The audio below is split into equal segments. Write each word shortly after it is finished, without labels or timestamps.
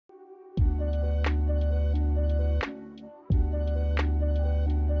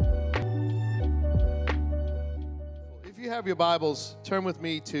have your Bibles, turn with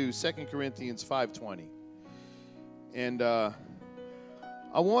me to 2 Corinthians 5:20. And I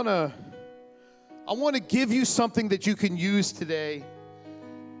want to give you something that you can use today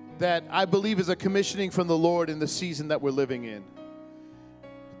that I believe is a commissioning from the Lord in the season that we're living in.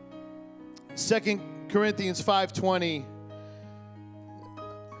 2 Corinthians 5:20.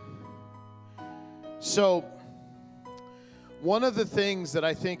 So, one of the things that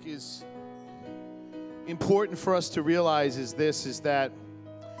I think is important for us to realize is that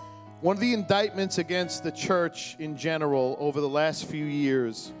one of the indictments against the church in general over the last few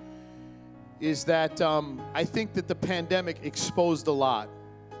years is that I think that the pandemic exposed a lot.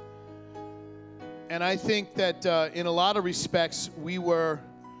 And I think that in a lot of respects we were,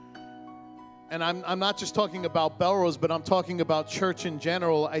 and I'm not just talking about Belrose, but I'm talking about church in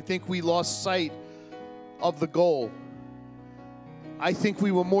general, I think we lost sight of the goal. I think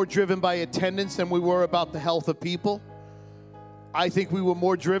we were more driven by attendance than we were about the health of people. I think we were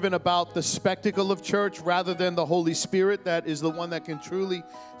more driven about the spectacle of church rather than the Holy Spirit that is the one that can truly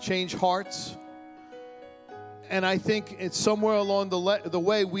change hearts. And I think it's somewhere along the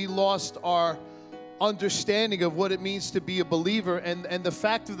way we lost our understanding of what it means to be a believer. And the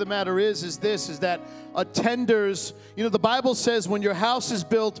fact of the matter is that attenders, you know, the Bible says when your house is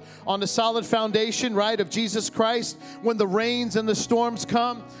built on the solid foundation, right, of Jesus Christ, when the rains and the storms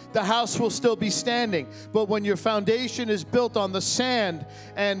come, the house will still be standing. But when your foundation is built on the sand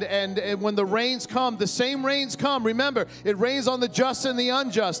and when the rains come, the same rains come. Remember, it rains on the just and the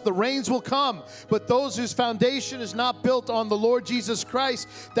unjust. The rains will come. But those whose foundation is not built on the Lord Jesus Christ,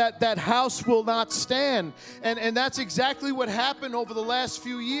 that house will not stand. And that's exactly what happened over the last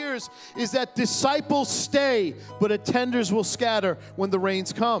few years, is that disciples stay, but attenders will scatter when the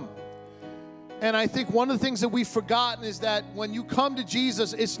rains come. And I think one of the things that we've forgotten is that when you come to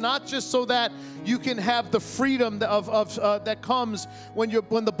Jesus, it's not just so that you can have the freedom that comes when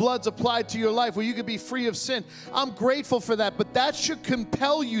the blood's applied to your life, where you can be free of sin. I'm grateful for that, but that should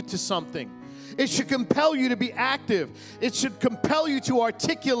compel you to something. It should compel you to be active. It should compel you to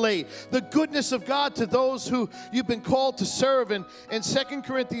articulate the goodness of God to those who you've been called to serve. And 2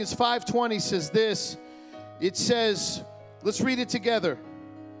 Corinthians 5:20 says this. It says, let's read it together.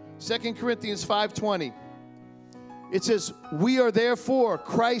 2 Corinthians 5:20. It says, we are therefore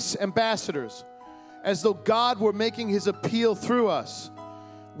Christ's ambassadors, as though God were making his appeal through us.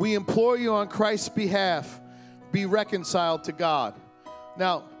 We implore you on Christ's behalf, be reconciled to God.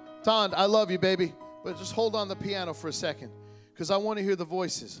 Now, Ton, I love you, baby, but just hold on the piano for a second, because I want to hear the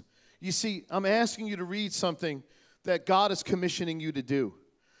voices. You see, I'm asking you to read something that God is commissioning you to do.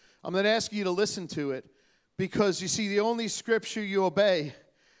 I'm not asking you to listen to it, because you see, the only scripture you obey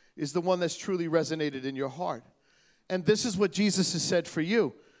is the one that's truly resonated in your heart. And this is what Jesus has said for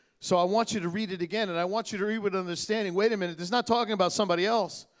you. So I want you to read it again, and I want you to read with understanding. Wait a minute, this is not talking about somebody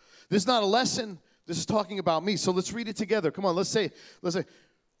else. This is not a lesson. This is talking about me. So let's read it together. Come on, let's say,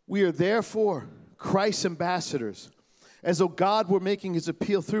 we are therefore Christ's ambassadors, as though God were making his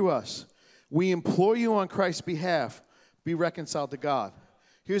appeal through us. We implore you on Christ's behalf, be reconciled to God.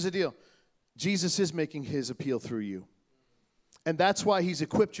 Here's the deal. Jesus is making his appeal through you. And that's why he's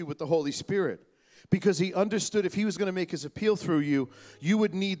equipped you with the Holy Spirit. Because he understood if he was going to make his appeal through you, you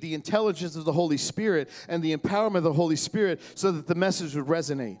would need the intelligence of the Holy Spirit and the empowerment of the Holy Spirit so that the message would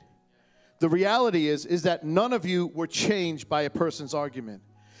resonate. The reality is that none of you were changed by a person's argument.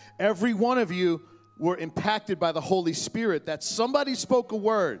 Every one of you were impacted by the Holy Spirit, that somebody spoke a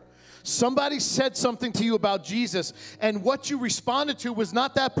word. Somebody said something to you about Jesus, and what you responded to was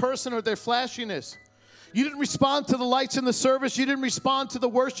not that person or their flashiness. You didn't respond to the lights in the service. You didn't respond to the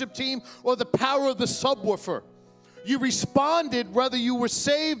worship team or the power of the subwoofer. You responded whether you were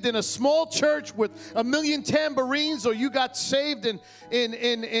saved in a small church with 1,000,000 tambourines or you got saved in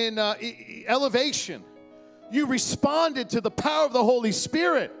elevation. You responded to the power of the Holy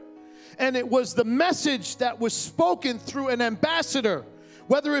Spirit. And it was the message that was spoken through an ambassador,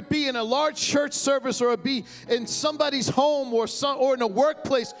 whether it be in a large church service or it be in somebody's home or in a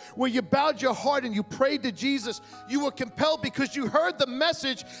workplace where you bowed your heart and you prayed to Jesus. You were compelled because you heard the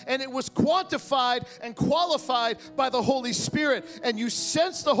message and it was quantified and qualified by the Holy Spirit. And you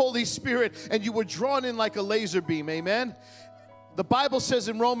sensed the Holy Spirit and you were drawn in like a laser beam. Amen? The Bible says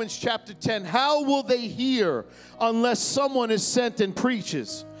in Romans chapter 10, how will they hear unless someone is sent and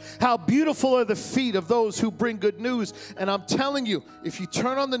preaches? How beautiful are the feet of those who bring good news. And I'm telling you, if you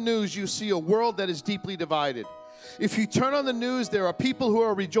turn on the news, you see a world that is deeply divided. If you turn on the news, there are people who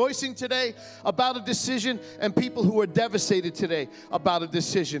are rejoicing today about a decision and people who are devastated today about a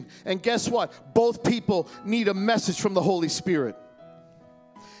decision. And guess what? Both people need a message from the Holy Spirit.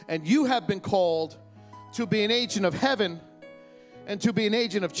 And you have been called to be an agent of heaven and to be an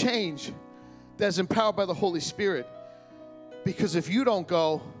agent of change that's empowered by the Holy Spirit. Because if you don't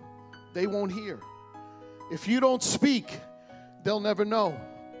go, they won't hear. If you don't speak, they'll never know.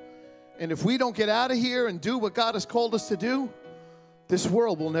 And if we don't get out of here and do what God has called us to do, this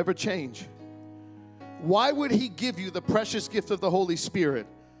world will never change. Why would He give you the precious gift of the Holy Spirit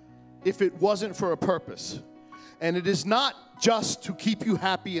if it wasn't for a purpose? And it is not just to keep you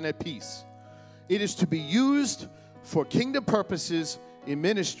happy and at peace. It is to be used for kingdom purposes in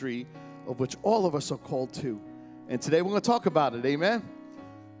ministry, of which all of us are called to. And today we're going to talk about it, amen?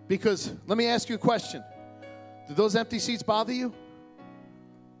 Because let me ask you a question. Do those empty seats bother you?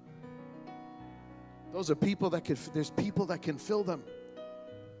 Those are people that there's people that can fill them.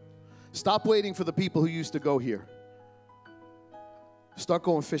 Stop waiting for the people who used to go here. Start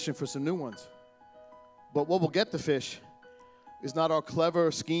going fishing for some new ones. But what will get the fish is not our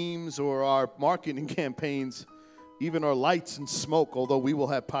clever schemes or our marketing campaigns, even our lights and smoke, although we will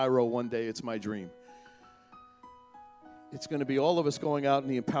have pyro one day, it's my dream. It's going to be all of us going out in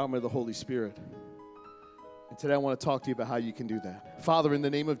the empowerment of the Holy Spirit. And today I want to talk to you about how you can do that. Father, in the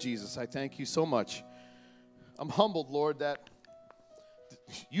name of Jesus, I thank you so much. I'm humbled, Lord, that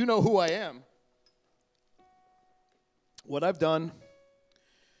you know who I am, what I've done,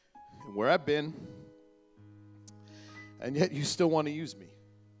 and where I've been, and yet you still want to use me.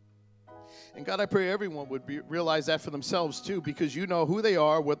 And God, I pray everyone would realize that for themselves too, because you know who they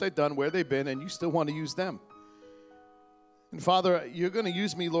are, what they've done, where they've been, and you still want to use them. And Father, you're going to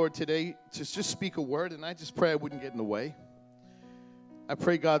use me, Lord, today to just speak a word, and I just pray I wouldn't get in the way. I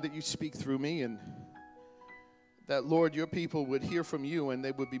pray, God, that you speak through me, and that, Lord, your people would hear from you, and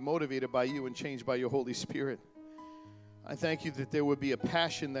they would be motivated by you and changed by your Holy Spirit. I thank you that there would be a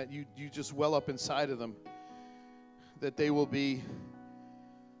passion that you just well up inside of them, that they will be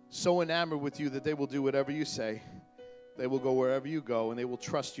so enamored with you that they will do whatever you say. They will go wherever you go, and they will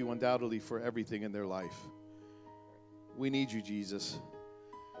trust you undoubtedly for everything in their life. We need you, Jesus.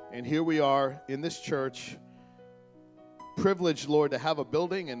 And here we are in this church, privileged, Lord, to have a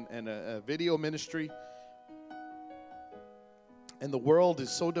building and a video ministry. And the world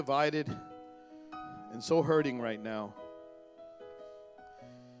is so divided and so hurting right now.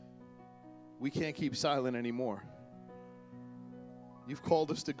 We can't keep silent anymore. You've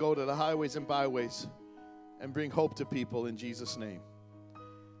called us to go to the highways and byways and bring hope to people in Jesus' name.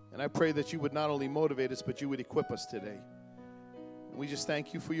 And I pray that you would not only motivate us, but you would equip us today. And we just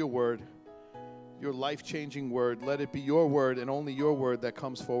thank you for your word, your life-changing word. Let it be your word and only your word that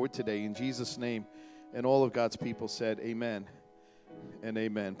comes forward today in Jesus' name. And all of God's people said amen and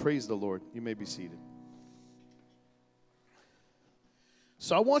amen. Praise the Lord. You may be seated.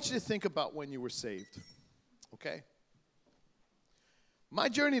 So I want you to think about when you were saved, okay? My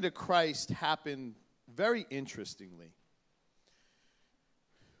journey to Christ happened very interestingly.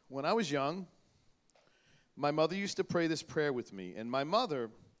 When I was young, my mother used to pray this prayer with me. And my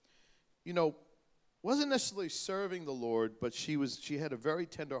mother, wasn't necessarily serving the Lord, but she had a very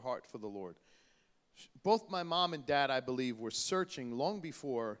tender heart for the Lord. Both my mom and dad, I believe, were searching long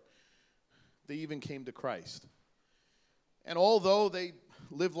before they even came to Christ. And although they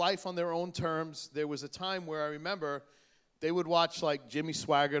lived life on their own terms, there was a time where I remember they would watch like Jimmy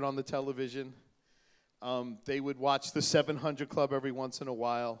Swaggart on the television. They would watch the 700 Club every once in a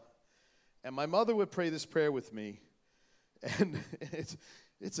while. And my mother would pray this prayer with me. And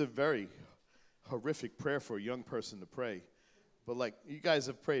it's a very horrific prayer for a young person to pray. But like, you guys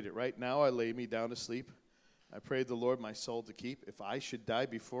have prayed it, right? Now I lay me down to sleep. I pray the Lord my soul to keep. If I should die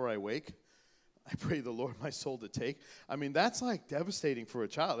before I wake, I pray the Lord my soul to take. I mean, that's like devastating for a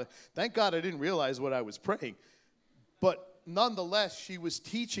child. Thank God I didn't realize what I was praying. But nonetheless, she was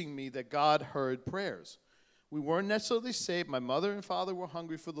teaching me that God heard prayers. We weren't necessarily saved. My mother and father were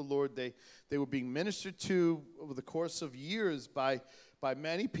hungry for the Lord. They were being ministered to over the course of years by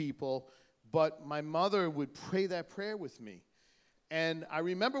many people. But my mother would pray that prayer with me. And I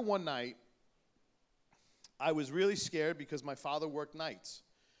remember one night, I was really scared because my father worked nights.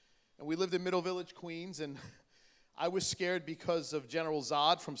 And we lived in Middle Village, Queens, and I was scared because of General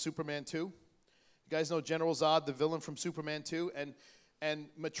Zod from Superman 2. You guys know General Zod, the villain from Superman 2? And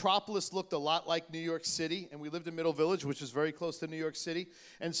Metropolis looked a lot like New York City, and we lived in Middle Village, which is very close to New York City.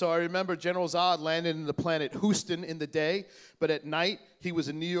 And so I remember General Zod landed in the planet Houston in the day, but at night he was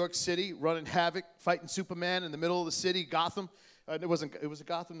in New York City running havoc, fighting Superman in the middle of the city, Gotham. It was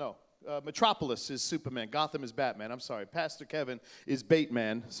Gotham? No. Metropolis is Superman. Gotham is Batman. I'm sorry. Pastor Kevin is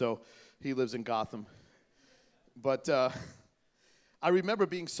Bateman, so he lives in Gotham. But I remember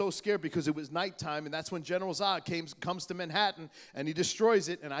being so scared because it was nighttime, and that's when General Zod comes to Manhattan, and he destroys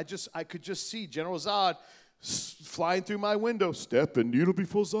it, and I could just see General Zod flying through my window. Step and kneel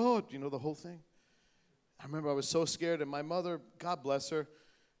before Zod, you know, the whole thing. I remember I was so scared, and my mother, God bless her,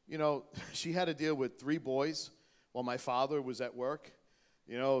 you know, she had to deal with 3 boys while my father was at work,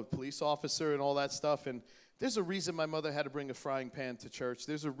 you know, police officer and all that stuff, and there's a reason my mother had to bring a frying pan to church.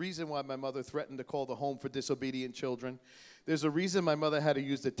 There's a reason why my mother threatened to call the home for disobedient children. There's a reason my mother had to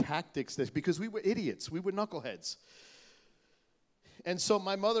use the tactics because we were idiots. We were knuckleheads. And so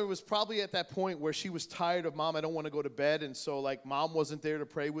my mother was probably at that point where she was tired of, Mom, I don't want to go to bed. And so, like, Mom wasn't there to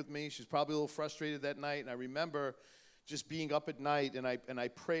pray with me. She's probably a little frustrated that night. And I remember just being up at night, and I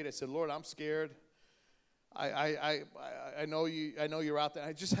prayed. I said, Lord, I'm scared. I know you're out there.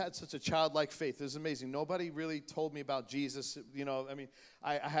 I just had such a childlike faith. It was amazing. Nobody really told me about Jesus. You know, I mean,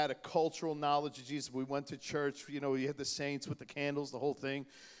 I had a cultural knowledge of Jesus. We went to church. You know, you had the saints with the candles, the whole thing.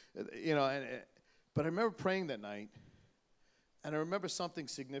 You know, but I remember praying that night. And I remember something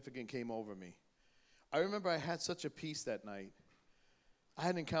significant came over me. I remember I had such a peace that night. I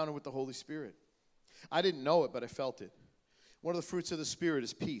had an encounter with the Holy Spirit. I didn't know it, but I felt it. One of the fruits of the Spirit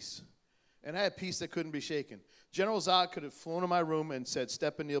is peace. And I had peace that couldn't be shaken. General Zod could have flown in my room and said,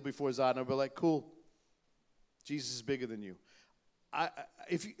 step and kneel before Zod. And I'd be like, cool. Jesus is bigger than you.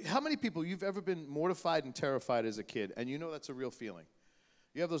 How many people, you've ever been mortified and terrified as a kid, and you know that's a real feeling?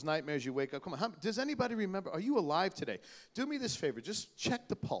 You have those nightmares, you wake up. Come on, does anybody remember? Are you alive today? Do me this favor, just check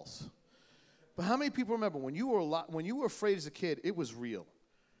the pulse. But how many people remember when you were afraid as a kid, it was real?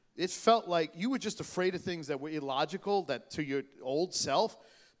 It felt like you were just afraid of things that were illogical, that to your old self,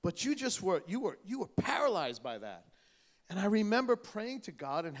 but you were paralyzed by that. And I remember praying to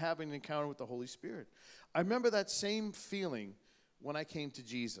God and having an encounter with the Holy Spirit. I remember that same feeling when I came to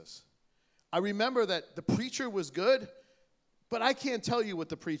Jesus. I remember that the preacher was good, but I can't tell you what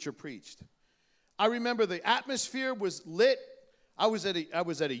the preacher preached. I remember the atmosphere was lit. I was at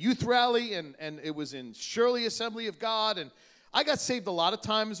a youth rally, and it was in Shirley Assembly of God. And I got saved a lot of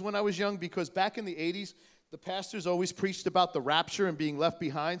times when I was young because back in the 80s, the pastors always preached about the rapture and being left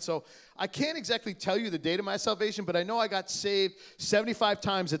behind. So I can't exactly tell you the date of my salvation, but I know I got saved 75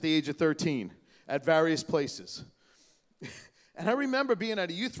 times at the age of 13 at various places. And I remember being at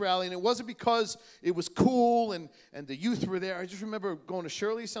a youth rally, and it wasn't because it was cool and the youth were there. I just remember going to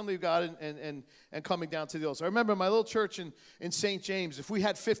Shirley Assembly of God and coming down to the altar. I remember my little church in St. James, if we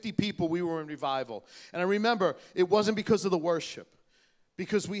had 50 people, we were in revival. And I remember it wasn't because of the worship,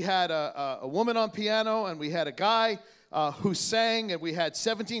 because we had a woman on piano, and we had a guy who sang, and we had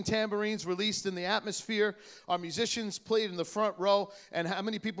 17 tambourines released in the atmosphere. Our musicians played in the front row. And how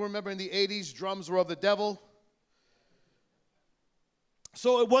many people remember in the 80s, drums were of the devil?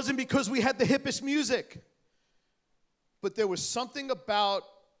 So it wasn't because we had the hippest music, but there was something about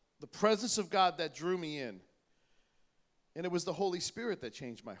the presence of God that drew me in, and it was the Holy Spirit that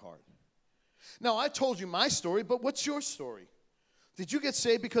changed my heart. Now, I told you my story, but what's your story? Did you get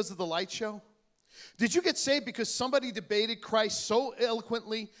saved because of the light show? Did you get saved because somebody debated Christ so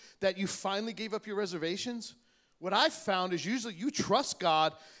eloquently that you finally gave up your reservations? What I've found is usually you trust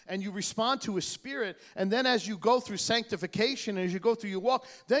God and you respond to His Spirit, and then as you go through sanctification and as you go through your walk,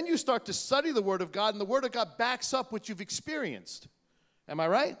 then you start to study the Word of God, and the Word of God backs up what you've experienced. Am I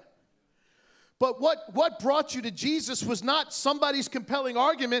right? But what brought you to Jesus was not somebody's compelling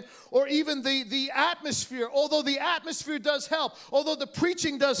argument or even the atmosphere, although the atmosphere does help, although the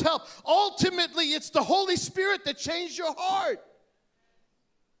preaching does help. Ultimately, it's the Holy Spirit that changed your heart.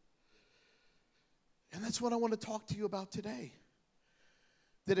 And that's what I want to talk to you about today.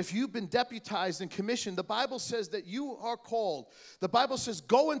 That if you've been deputized and commissioned, the Bible says that you are called. The Bible says,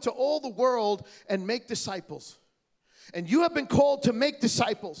 go into all the world and make disciples. And you have been called to make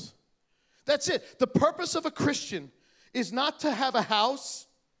disciples. That's it. The purpose of a Christian is not to have a house.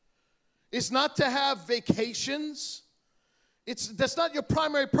 It's not to have vacations. That's not your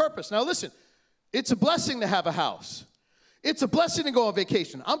primary purpose. Now listen, it's a blessing to have a house. It's a blessing to go on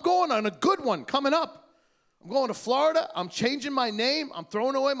vacation. I'm going on a good one coming up. I'm going to Florida. I'm changing my name. I'm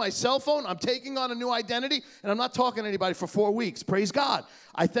throwing away my cell phone. I'm taking on a new identity, and I'm not talking to anybody for 4 weeks. Praise God.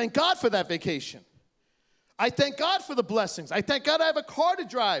 I thank God for that vacation. I thank God for the blessings. I thank God I have a car to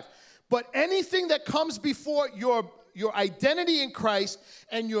drive. But anything that comes before your identity in Christ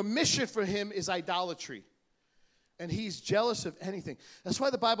and your mission for Him is idolatry. And He's jealous of anything. That's why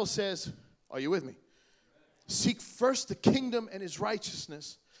the Bible says, are you with me? Seek first the kingdom and His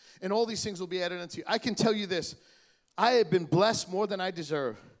righteousness, and all these things will be added unto you. I can tell you this. I have been blessed more than I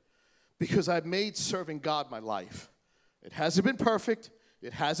deserve because I've made serving God my life. It hasn't been perfect.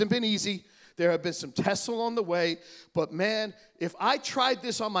 It hasn't been easy. There have been some tests along the way, but man, if I tried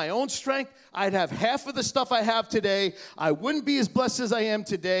this on my own strength, I'd have half of the stuff I have today. I wouldn't be as blessed as I am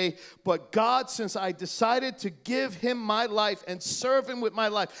today. But God, since I decided to give him my life and serve him with my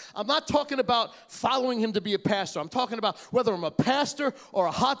life, I'm not talking about following him to be a pastor. I'm talking about whether I'm a pastor or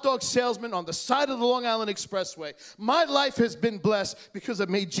a hot dog salesman on the side of the Long Island Expressway. My life has been blessed because I've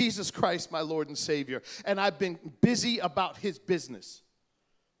made Jesus Christ my Lord and Savior, and I've been busy about his business.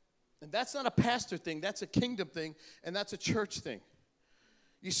 And that's not a pastor thing, that's a kingdom thing, and that's a church thing.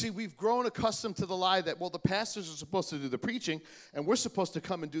 You see, we've grown accustomed to the lie that, well, the pastors are supposed to do the preaching, and we're supposed to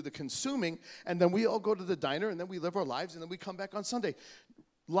come and do the consuming, and then we all go to the diner, and then we live our lives, and then we come back on Sunday.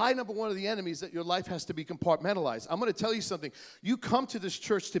 Lie number one of the enemy is that your life has to be compartmentalized. I'm going to tell you something. You come to this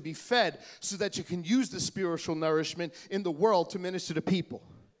church to be fed so that you can use the spiritual nourishment in the world to minister to people.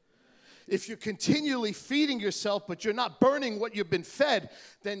 If you're continually feeding yourself, but you're not burning what you've been fed,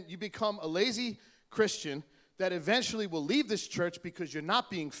 then you become a lazy Christian that eventually will leave this church because you're not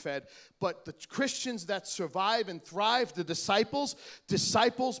being fed. But the Christians that survive and thrive, the disciples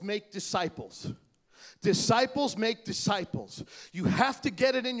make disciples. Disciples make disciples. You have to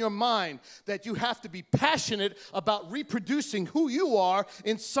get it in your mind that you have to be passionate about reproducing who you are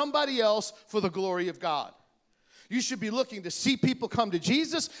in somebody else for the glory of God. You should be looking to see people come to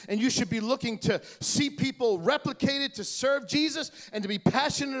Jesus, and you should be looking to see people replicated to serve Jesus and to be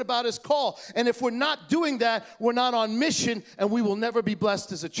passionate about his call. And if we're not doing that, we're not on mission, and we will never be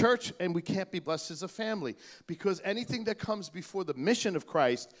blessed as a church, and we can't be blessed as a family, because anything that comes before the mission of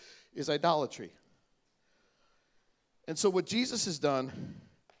Christ is idolatry. And so what Jesus has done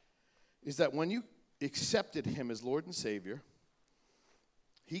is that when you accepted him as Lord and Savior,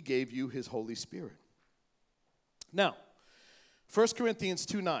 he gave you his Holy Spirit. Now, 1 Corinthians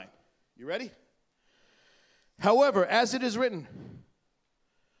 2:9. You ready? However, as it is written,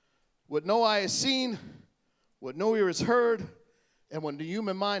 what no eye has seen, what no ear has heard, and what the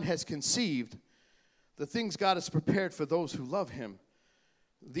human mind has conceived, the things God has prepared for those who love him,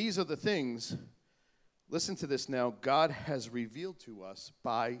 these are the things, listen to this now, God has revealed to us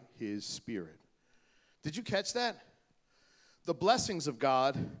by his Spirit. Did you catch that? The blessings of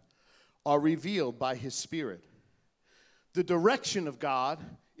God are revealed by his Spirit. The direction of God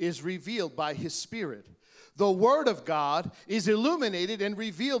is revealed by his Spirit. The Word of God is illuminated and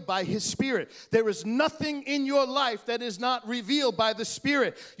revealed by his Spirit. There is nothing in your life that is not revealed by the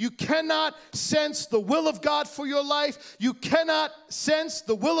Spirit. You cannot sense the will of God for your life. You cannot sense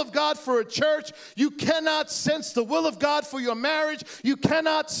the will of God for a church. You cannot sense the will of God for your marriage. You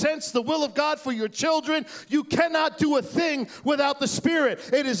cannot sense the will of God for your children. You cannot do a thing without the Spirit.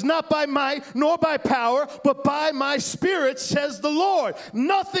 It is not by might nor by power, but by my Spirit, says the Lord.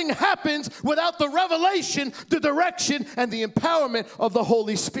 Nothing happens without the revelation, the direction, and the empowerment of the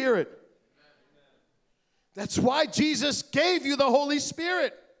Holy Spirit. That's why Jesus gave you the Holy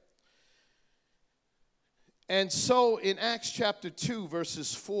Spirit. And so in Acts chapter 2,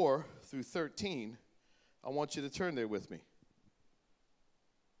 verses 4 through 13, I want you to turn there with me.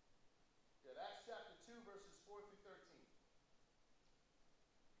 Acts chapter 2, verses 4 through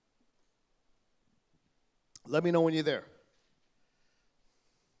 13. Let me know when you're there.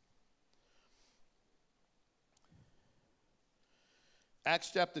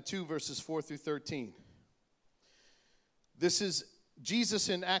 Acts chapter 2, verses 4 through 13. This is Jesus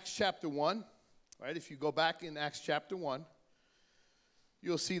in Acts chapter 1. Right? If you go back in Acts chapter 1,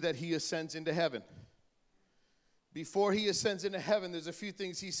 you'll see that he ascends into heaven. Before he ascends into heaven, there's a few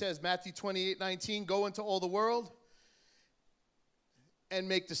things he says. Matthew 28:19, go into all the world and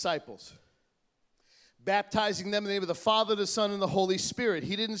make disciples, baptizing them in the name of the Father, the Son, and the Holy Spirit.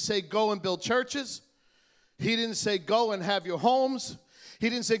 He didn't say go and build churches. He didn't say go and have your homes. He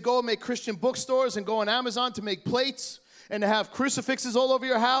didn't say go and make Christian bookstores and go on Amazon to make plates and to have crucifixes all over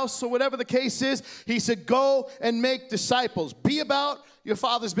your house or whatever the case is. He said go and make disciples. Be about your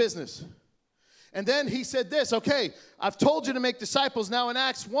Father's business. And then he said this, okay, I've told you to make disciples. Now in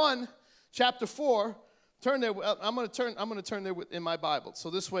Acts 1, chapter 4, turn there. I'm going to turn there in my Bible, so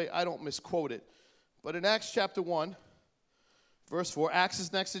this way I don't misquote it. But in Acts chapter 1, verse 4, Acts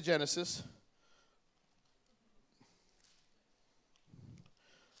is next to Genesis.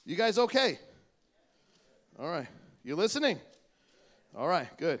 You guys okay? All right. You listening? All right,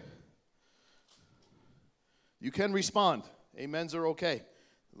 good. You can respond. Amens are okay.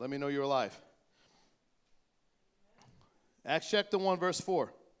 Let me know you're alive. Acts chapter 1, verse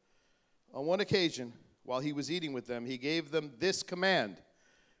 4. On one occasion, while he was eating with them, he gave them this command.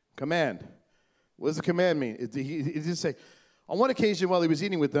 Command. What does the command mean? It didn't say, on one occasion while he was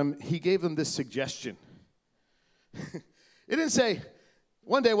eating with them, he gave them this suggestion. It didn't say,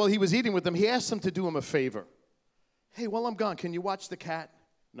 One day while he was eating with them, he asked them to do him a favor. Hey, while I'm gone, can you watch the cat?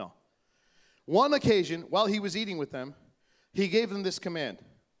 No. One occasion, while he was eating with them, he gave them this command.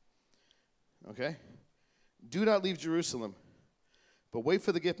 Okay? Do not leave Jerusalem, but wait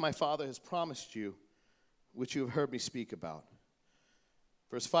for the gift my Father has promised you, which you have heard me speak about.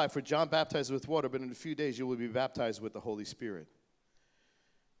 Verse 5, for John baptized with water, but in a few days you will be baptized with the Holy Spirit.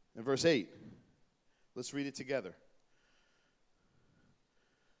 And verse 8, let's read it together.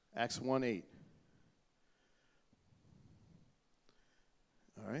 Acts 1:8.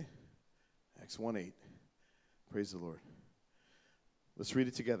 All right? Acts 1:8. Praise the Lord. Let's read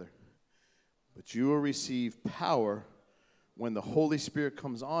it together. But you will receive power when the Holy Spirit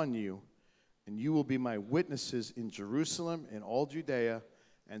comes on you, and you will be my witnesses in Jerusalem and all Judea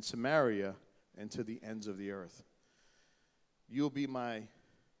and Samaria and to the ends of the earth. You'll be my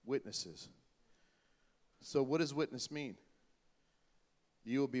witnesses. So what does witness mean?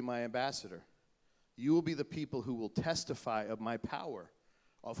 You will be my ambassador. You will be the people who will testify of my power,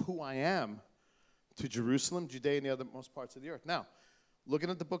 of who I am, to Jerusalem, Judea, and the othermost parts of the earth. Now, looking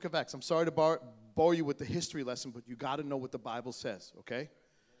at the book of Acts, I'm sorry to bore you with the history lesson, but you got to know what the Bible says, okay?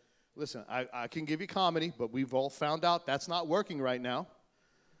 Listen, I can give you comedy, but we've all found out that's not working right now.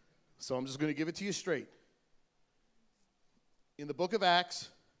 So I'm just going to give it to you straight. In the book of Acts,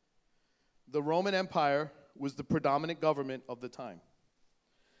 the Roman Empire was the predominant government of the time.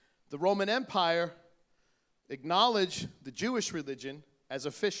 The Roman Empire acknowledged the Jewish religion as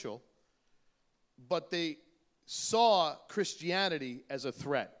official, but they saw Christianity as a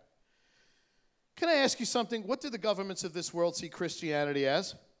threat. Can I ask you something? What do the governments of this world see Christianity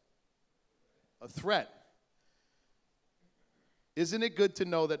as? A threat. Isn't it good to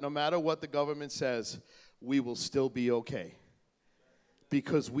know that no matter what the government says, we will still be okay?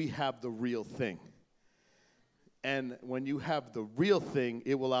 Because we have the real thing. And when you have the real thing,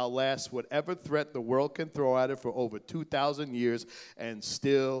 it will outlast whatever threat the world can throw at it for over 2,000 years and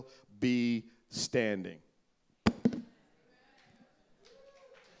still be standing.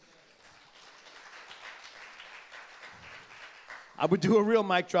 I would do a real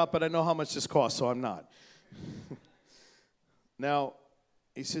mic drop, but I know how much this costs, so I'm not. Now,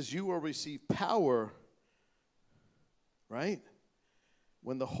 he says, you will receive power, right,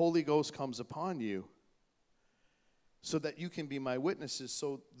 when the Holy Ghost comes upon you, so that you can be my witnesses.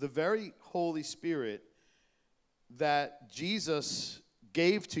 So the very Holy Spirit that Jesus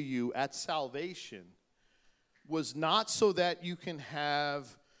gave to you at salvation was not so that you can have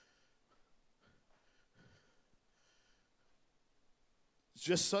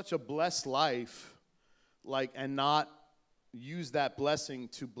just such a blessed life, and not use that blessing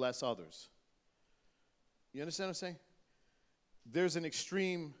to bless others. You understand what I'm saying? There's an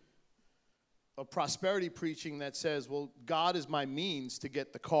extreme of prosperity preaching that says, well, God is my means to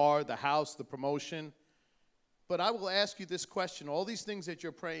get the car, the house, the promotion. But I will ask you this question. All these things that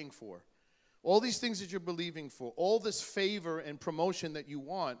you're praying for, all these things that you're believing for, all this favor and promotion that you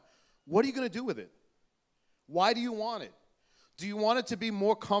want, what are you going to do with it? Why do you want it? Do you want it to be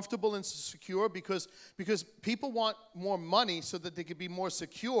more comfortable and secure? Because people want more money so that they can be more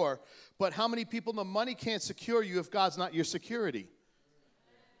secure. But how many people know money can't secure you if God's not your security?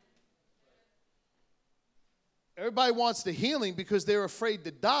 Everybody wants the healing because they're afraid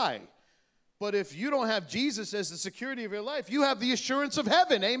to die. But if you don't have Jesus as the security of your life, you have the assurance of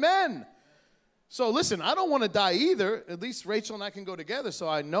heaven. Amen. So listen, I don't want to die either. At least Rachel and I can go together, so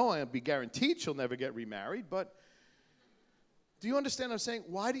I know I'll be guaranteed she'll never get remarried. But do you understand what I'm saying?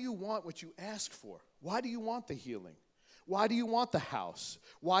 Why do you want what you ask for? Why do you want the healing? Why do you want the house?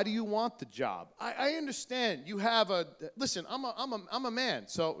 Why do you want the job? I understand you have a, listen, I'm a man,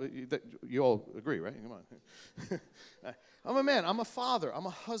 so you all agree, right? Come on. I'm a man, I'm a father, I'm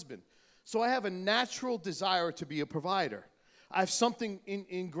a husband. So I have a natural desire to be a provider. I have something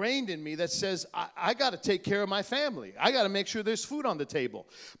ingrained in me that says I got to take care of my family. I got to make sure there's food on the table.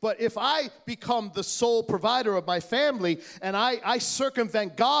 But if I become the sole provider of my family and I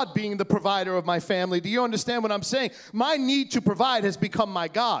circumvent God being the provider of my family, do you understand what I'm saying? My need to provide has become my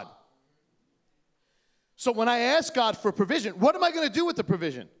God. So when I ask God for provision, what am I going to do with the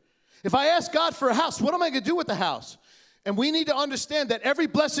provision? If I ask God for a house, what am I going to do with the house? And we need to understand that every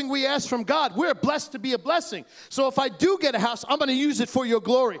blessing we ask from God, we're blessed to be a blessing. So if I do get a house, I'm going to use it for your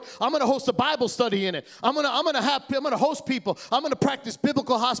glory. I'm going to host a Bible study in it. I'm going to host people. I'm going to practice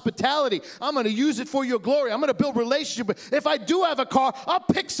biblical hospitality. I'm going to use it for your glory. I'm going to build relationship. If I do have a car, I'll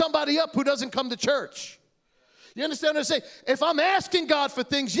pick somebody up who doesn't come to church. You understand what I'm saying? If I'm asking God for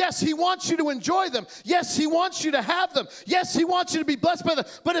things, yes, he wants you to enjoy them. Yes, he wants you to have them. Yes, he wants you to be blessed by them.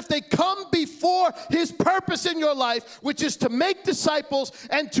 But if they come before his purpose in your life, which is to make disciples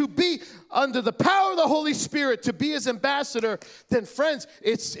and to be under the power of the Holy Spirit, to be his ambassador, then friends,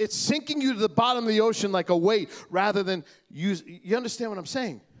 it's sinking you to the bottom of the ocean like a weight rather than you understand what I'm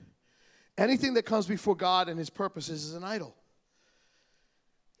saying? Anything that comes before God and his purposes is an idol.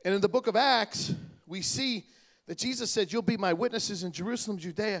 And in the book of Acts, we see that Jesus said, you'll be my witnesses in Jerusalem,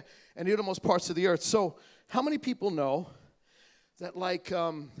 Judea, and the uttermost parts of the earth. So how many people know that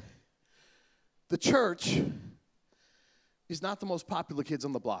the church is not the most popular kids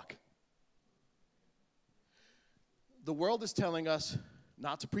on the block? The world is telling us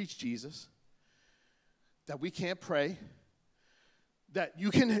not to preach Jesus, that we can't pray, that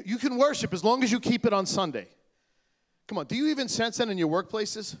you can worship as long as you keep it on Sunday. Come on, do you even sense that in your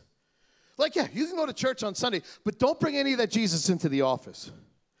workplaces? Like, yeah, you can go to church on Sunday, but don't bring any of that Jesus into the office.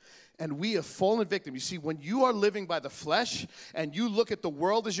 And we have fallen victim. You see, when you are living by the flesh and you look at the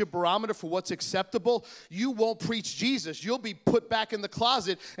world as your barometer for what's acceptable, you won't preach Jesus. You'll be put back in the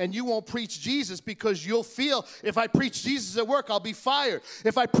closet and you won't preach Jesus because you'll feel, if I preach Jesus at work, I'll be fired.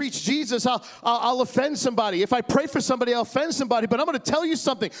 If I preach Jesus, I'll offend somebody. If I pray for somebody, I'll offend somebody. But I'm going to tell you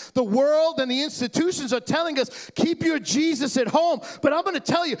something. The world and the institutions are telling us, keep your Jesus at home. But I'm going to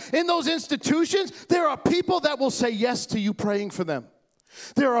tell you, in those institutions, there are people that will say yes to you praying for them.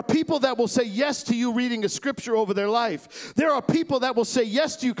 There are people that will say yes to you reading a scripture over their life. There are people that will say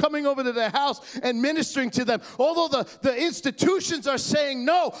yes to you coming over to their house and ministering to them. Although the institutions are saying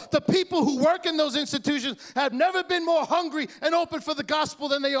no, the people who work in those institutions have never been more hungry and open for the gospel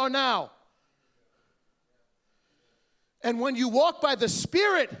than they are now. And when you walk by the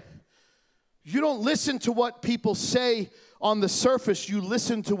Spirit, you don't listen to what people say on the surface. You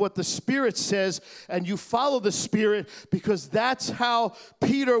listen to what the Spirit says, and you follow the Spirit, because that's how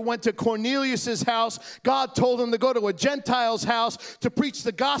Peter went to Cornelius' house. God told him to go to a Gentile's house to preach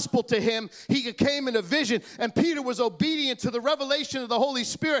the gospel to him. He came in a vision, and Peter was obedient to the revelation of the Holy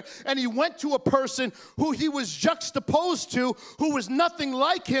Spirit, and he went to a person who he was juxtaposed to, who was nothing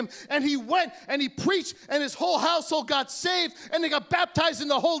like him, and he went and he preached, and his whole household got saved, and they got baptized in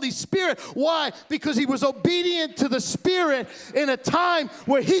the Holy Spirit. Why? Because he was obedient to the Spirit in a time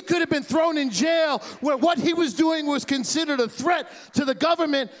where he could have been thrown in jail, where what he was doing was considered a threat to the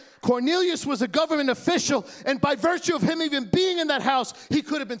government. Cornelius was a government official, and by virtue of him even being in that house, he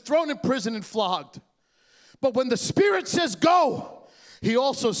could have been thrown in prison and flogged. But when the Spirit says go, he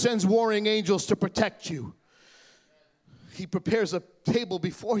also sends warring angels to protect you. He prepares a table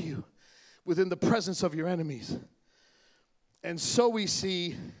before you within the presence of your enemies. And so we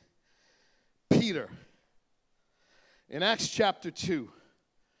see Peter. In Acts chapter 2,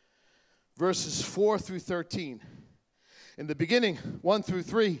 verses 4 through 13, in the beginning, 1 through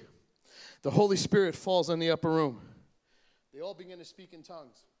 3, the Holy Spirit falls on the upper room. They all begin to speak in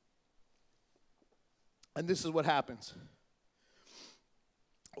tongues. And this is what happens.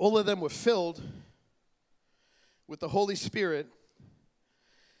 All of them were filled with the Holy Spirit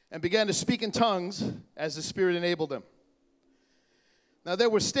and began to speak in tongues as the Spirit enabled them. Now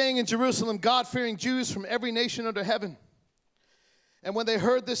there were staying in Jerusalem God-fearing Jews from every nation under heaven. And when they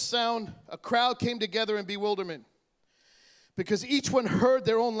heard this sound, a crowd came together in bewilderment, because each one heard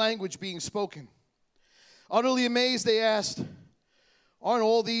their own language being spoken. Utterly amazed, they asked, aren't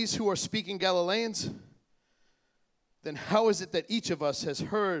all these who are speaking Galileans? Then how is it that each of us has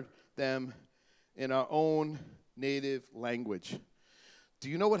heard them in our own native language? Do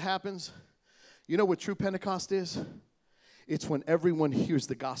you know what happens? You know what true Pentecost is? It's when everyone hears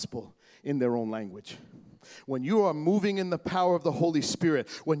the gospel in their own language. When you are moving in the power of the Holy Spirit,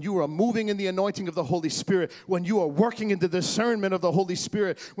 when you are moving in the anointing of the Holy Spirit, when you are working in the discernment of the Holy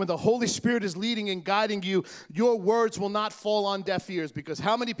Spirit, when the Holy Spirit is leading and guiding you, your words will not fall on deaf ears. Because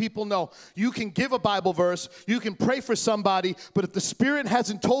how many people know you can give a Bible verse, you can pray for somebody, but if the Spirit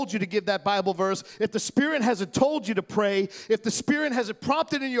hasn't told you to give that Bible verse, if the Spirit hasn't told you to pray, if the Spirit hasn't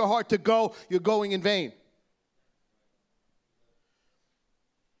prompted in your heart to go, you're going in vain.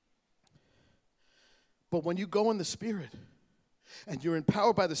 But when you go in the Spirit and you're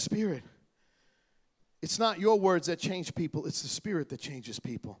empowered by the Spirit, it's not your words that change people, it's the Spirit that changes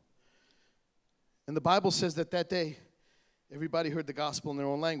people. And the Bible says that that day, everybody heard the gospel in their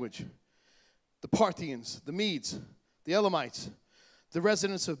own language. The Parthians, the Medes, the Elamites, the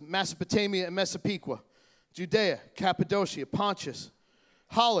residents of Mesopotamia and Mesopotamia, Judea, Cappadocia, Pontus,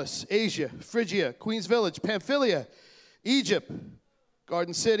 Halys, Asia, Phrygia, Queen's Village, Pamphylia, Egypt,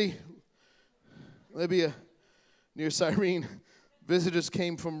 Garden City, Libya, near Cyrene, Visitors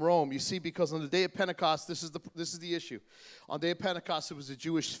came from Rome. You see, because on the day of Pentecost, this is the issue. On the day of Pentecost, it was a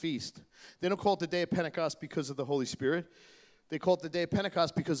Jewish feast. They don't call it the day of Pentecost because of the Holy Spirit. They call it the day of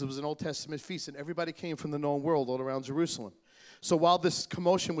Pentecost because it was an Old Testament feast, and everybody came from the known world all around Jerusalem. So while this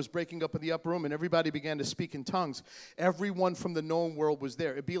commotion was breaking up in the upper room and everybody began to speak in tongues, everyone from the known world was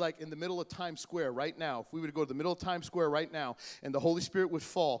there. It'd be like in the middle of Times Square right now. If we were to go to the middle of Times Square right now, and the Holy Spirit would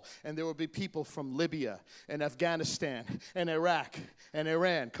fall, and there would be people from Libya and Afghanistan and Iraq and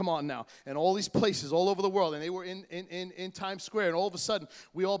Iran, come on now, and all these places all over the world, and they were in Times Square, and all of a sudden,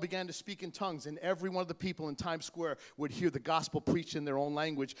 we all began to speak in tongues, and every one of the people in Times Square would hear the gospel preached in their own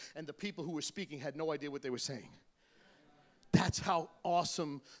language, and the people who were speaking had no idea what they were saying. That's how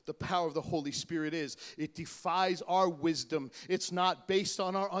awesome the power of the Holy Spirit is. It defies our wisdom. It's not based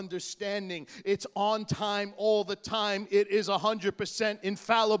on our understanding. It's on time all the time. It is 100%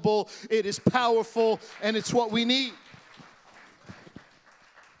 infallible. It is powerful, and it's what we need.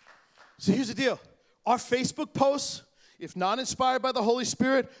 So here's the deal. Our Facebook posts, if not inspired by the Holy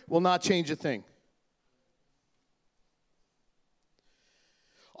Spirit, will not change a thing.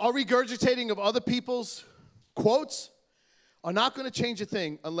 Our regurgitating of other people's quotes are not going to change a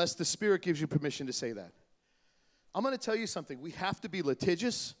thing unless the Spirit gives you permission to say that. I'm going to tell you something. We have to be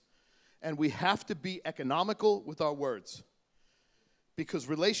litigious, and we have to be economical with our words, because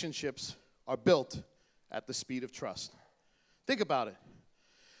relationships are built at the speed of trust. Think about it.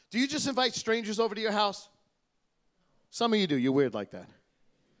 Do you just invite strangers over to your house? Some of you do. You're weird like that.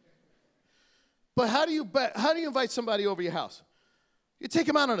 But how do you invite somebody over your house? You take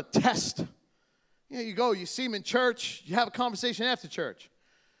them out on a test. You go, you see them in church, you have a conversation after church.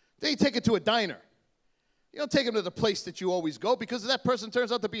 Then you take it to a diner. You don't take them to the place that you always go, because if that person turns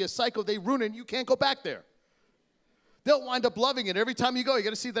out to be a psycho, they ruin it and you can't go back there. They'll wind up loving it. Every time you go, you're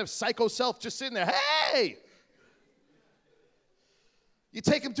going to see their psycho self just sitting there. Hey! You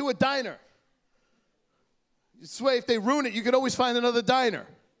take them to a diner. This way, if they ruin it, you can always find another diner.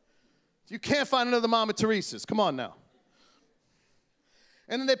 You can't find another Mama Teresa's. Come on now.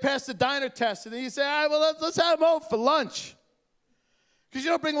 And then they pass the diner test, and then you say, all right, well, let's have them over for lunch. Because you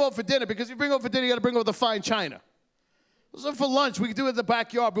don't bring them over for dinner, because if you bring them over for dinner, you got to bring over the fine china. Let's have them for lunch. We can do it in the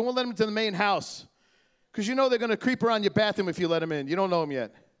backyard, but we won't let them into the main house. Because you know they're going to creep around your bathroom if you let them in. You don't know them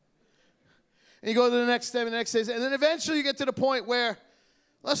yet. And you go to the next day, and then eventually you get to the point where,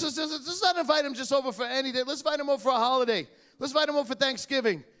 let's not invite them just over for any day. Let's invite them over for a holiday. Let's invite them over for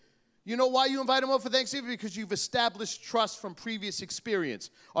Thanksgiving. You know why you invite them over for Thanksgiving? Because you've established trust from previous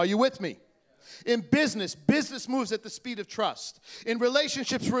experience. Are you with me? In business, business moves at the speed of trust. In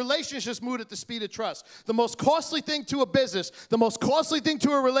relationships, relationships move at the speed of trust. The most costly thing to a business, the most costly thing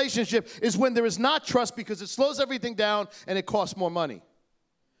to a relationship is when there is not trust, because it slows everything down and it costs more money.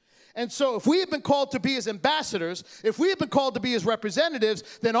 And so if we have been called to be his ambassadors, if we have been called to be his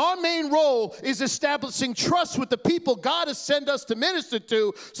representatives, then our main role is establishing trust with the people God has sent us to minister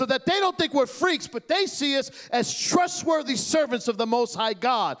to, so that they don't think we're freaks, but they see us as trustworthy servants of the Most High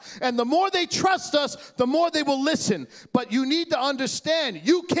God. And the more they trust us, the more they will listen. But you need to understand,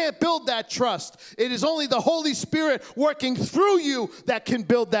 you can't build that trust. It is only the Holy Spirit working through you that can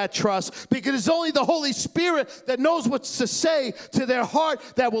build that trust, because it's only the Holy Spirit that knows what to say to their heart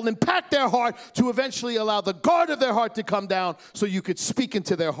that will impact their heart, to eventually allow the guard of their heart to come down so you could speak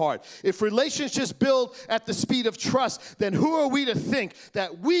into their heart. If relationships build at the speed of trust, then who are we to think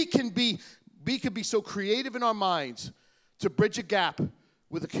that we can be so creative in our minds to bridge a gap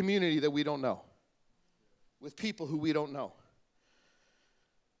with a community that we don't know, with people who we don't know?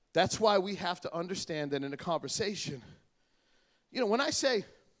 That's why we have to understand that in a conversation, when I say,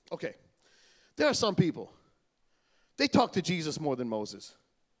 okay, there are some people, they talk to Jesus more than Moses.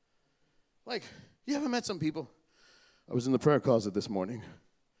 Like, you ever met some people? I was in the prayer closet this morning,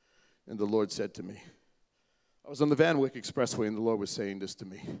 and the Lord said to me, I was on the Van Wyck Expressway, and the Lord was saying this to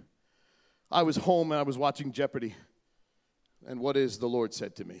me. I was home, and I was watching Jeopardy, and what is the Lord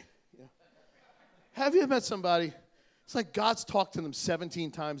said to me? Yeah. Have you met somebody? It's like God's talked to them 17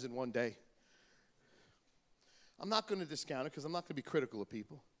 times in one day. I'm not going to discount it, because I'm not going to be critical of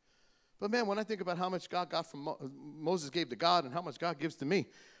people. But, man, when I think about how much God got from Moses gave to God and how much God gives to me,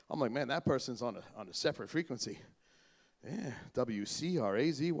 I'm like, man, that person's on a separate frequency. Yeah,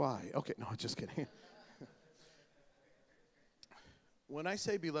 WCRAZY. Okay, no, just kidding. When I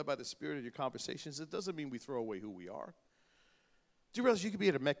say be led by the Spirit in your conversations, it doesn't mean we throw away who we are. Do you realize you could be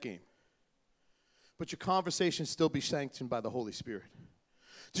at a Met game, but your conversation still be sanctioned by the Holy Spirit?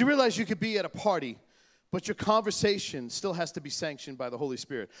 Do you realize you could be at a party, but your conversation still has to be sanctioned by the Holy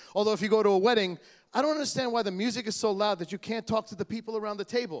Spirit? Although if you go to a wedding, I don't understand why the music is so loud that you can't talk to the people around the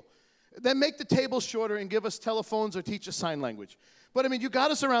table. Then make the table shorter and give us telephones or teach us sign language. But, I mean, you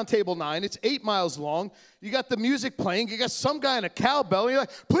got us around table 9. It's 8 miles long. You got the music playing. You got some guy in a cowbell. And you're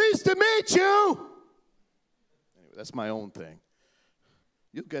like, pleased to meet you. Anyway, that's my own thing.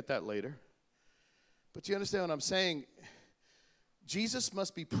 You'll get that later. But you understand what I'm saying? Jesus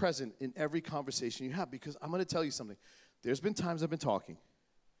must be present in every conversation you have, because I'm going to tell you something. There's been times I've been talking.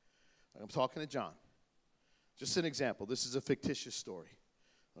 I'm talking to John. Just an example. This is a fictitious story,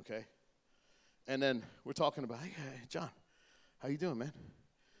 okay? And then we're talking about, hey, John, how you doing, man?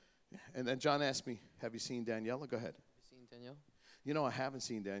 Yeah. And then John asked me, have you seen Daniela? Go ahead. Have you seen Danielle? You know, I haven't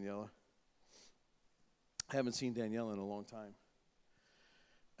seen Daniela. I haven't seen Daniela in a long time.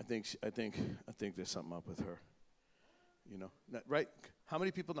 I think there's something up with her. You know, right? How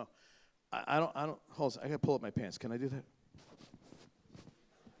many people know? I don't, hold on, I got to pull up my pants. Can I do that?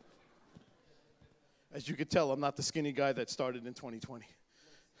 As you can tell, I'm not the skinny guy that started in 2020.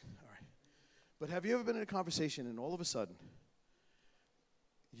 All right. But have you ever been in a conversation and all of a sudden,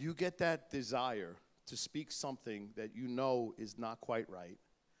 you get that desire to speak something that you know is not quite right.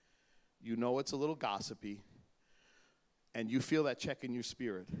 You know it's a little gossipy, and you feel that check in your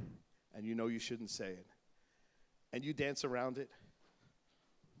spirit, and you know you shouldn't say it. And you dance around it,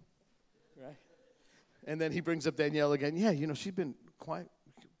 right? And then he brings up Danielle again. Yeah, you know, she's been quite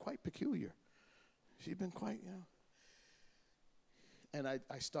peculiar. She's been quite, you know. And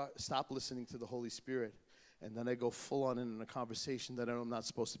I stop listening to the Holy Spirit, and then I go full on in a conversation that I'm not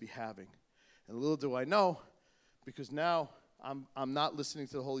supposed to be having. And little do I know, because now I'm not listening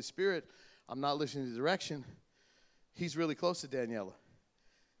to the Holy Spirit, I'm not listening to direction. He's really close to Daniela.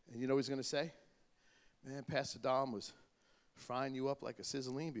 And you know what he's going to say? Man, Pastor Dom was frying you up like a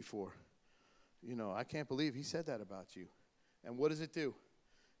sizzling before. You know, I can't believe he said that about you. And what does it do?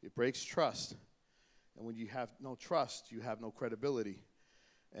 It breaks trust. And when you have no trust, you have no credibility.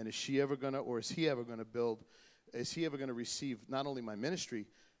 And is she ever going to, or is he ever going to build, is he ever going to receive not only my ministry,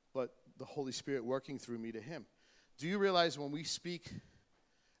 but the Holy Spirit working through me to him? Do you realize when we speak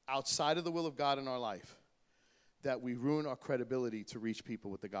outside of the will of God in our life, that we ruin our credibility to reach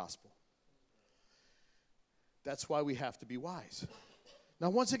people with the gospel? That's why we have to be wise.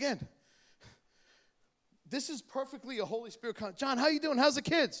 Now, once again, this is perfectly a Holy Spirit John, how you doing? How's the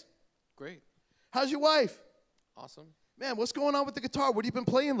kids? Great. How's your wife? Awesome. Man, what's going on with the guitar? What have you been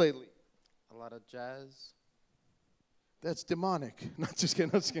playing lately? A lot of jazz. That's demonic. Not just kidding.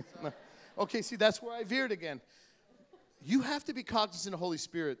 Not just kidding. No. Okay, see, that's where I veered again. You have to be cognizant of the Holy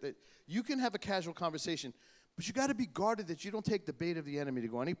Spirit that you can have a casual conversation, but you got to be guarded that you don't take the bait of the enemy to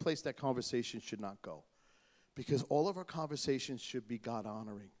go any place that conversation should not go. Because all of our conversations should be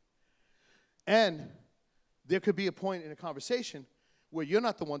God-honoring. And there could be a point in a conversation where you're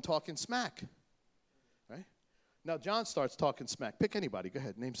not the one talking smack. Right? Now, John starts talking smack. Pick anybody. Go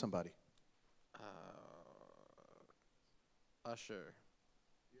ahead. Name somebody. Usher.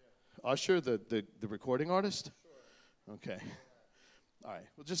 Usher, the recording artist? Sure. Okay. All right.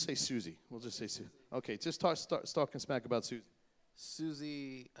 We'll just say Susie. We'll just say Susie. Okay. Just start talking smack about Susie.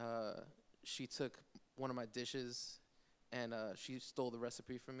 Susie, she took one of my dishes, and she stole the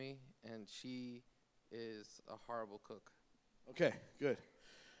recipe from me, and she is a horrible cook. Okay, good.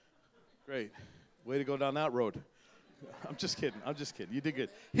 Great. Way to go down that road. I'm just kidding. You did good.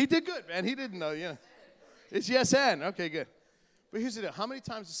 He did good, man. He didn't know, yeah. It's yes and. Okay, good. But here's the deal. How many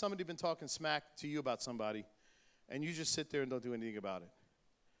times has somebody been talking smack to you about somebody, and you just sit there and don't do anything about it?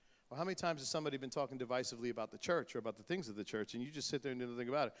 Or how many times has somebody been talking divisively about the church or about the things of the church, and you just sit there and do nothing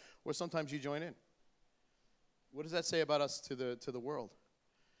about it? Or sometimes you join in. What does that say about us to the world?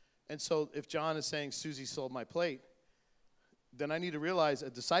 And so if John is saying, Susie sold my plate, then I need to realize a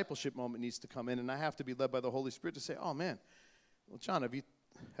discipleship moment needs to come in, and I have to be led by the Holy Spirit to say, oh, man, well, John,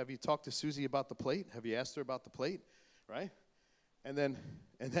 have you talked to Susie about the plate? Have you asked her about the plate? Right? And then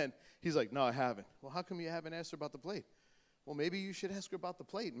he's like, no, I haven't. Well, how come you haven't asked her about the plate? Well, maybe you should ask her about the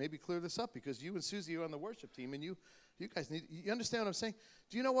plate. Maybe clear this up, because you and Susie are on the worship team, and you guys you understand what I'm saying?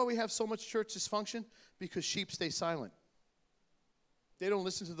 Do you know why we have so much church dysfunction? Because sheep stay silent. They don't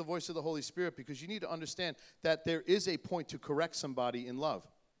listen to the voice of the Holy Spirit, because you need to understand that there is a point to correct somebody in love.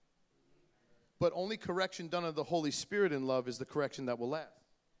 But only correction done of the Holy Spirit in love is the correction that will last.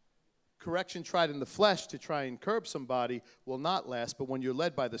 Correction tried in the flesh to try and curb somebody will not last, but when you're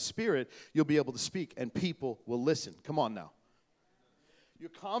led by the Spirit, you'll be able to speak, and people will listen. Come on now.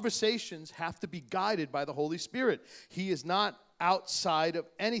 Your conversations have to be guided by the Holy Spirit. He is not outside of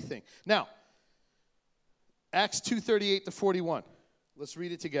anything. Now, Acts 2:38 to 41. Let's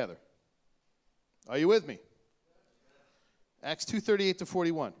read it together. Are you with me? Acts 2:38 to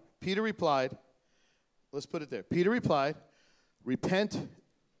 41. Peter replied, let's put it there. Peter replied, repent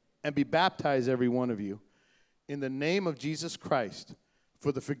and be baptized, every one of you, in the name of Jesus Christ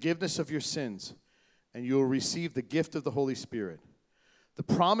for the forgiveness of your sins, and you will receive the gift of the Holy Spirit. The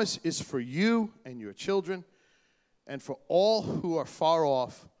promise is for you and your children, and for all who are far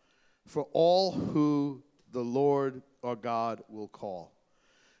off, for all who the Lord our God will call.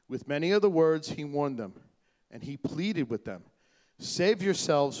 With many other words, he warned them, and he pleaded with them, save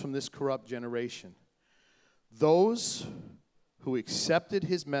yourselves from this corrupt generation. Those who accepted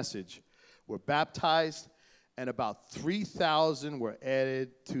his message were baptized, and about 3,000 were added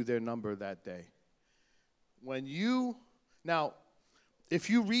to their number that day. Now, if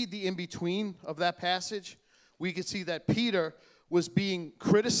you read the in-between of that passage, we can see that Peter was being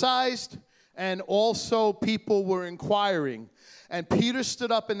criticized, and also people were inquiring. And Peter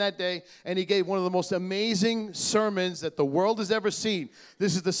stood up in that day, and he gave one of the most amazing sermons that the world has ever seen.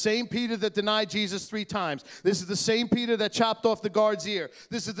 This is the same Peter that denied Jesus 3 times. This is the same Peter that chopped off the guard's ear.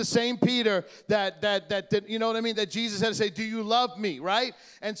 This is the same Peter that you know what I mean, that Jesus had to say, do you love me, right?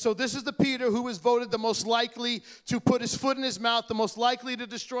 And so this is the Peter who was voted the most likely to put his foot in his mouth, the most likely to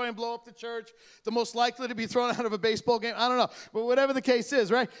destroy and blow up the church, the most likely to be thrown out of a baseball game. I don't know, but whatever the case is,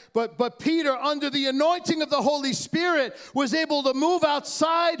 right? But Peter, under the anointing of the Holy Spirit, was able to move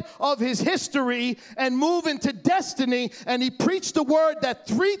outside of his history and move into destiny, and he preached the word that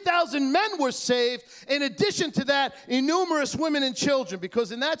 3,000 men were saved. In addition to that, innumerous women and children,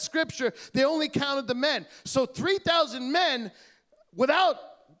 because in that scripture, they only counted the men. So 3,000 men without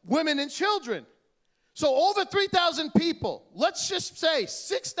women and children. So over 3,000 people, let's just say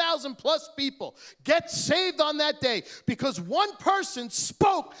 6,000 plus people get saved on that day because one person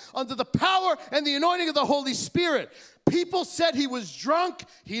spoke under the power and the anointing of the Holy Spirit. People said he was drunk.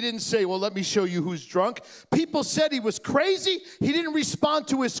 He didn't say, well, let me show you who's drunk. People said he was crazy. He didn't respond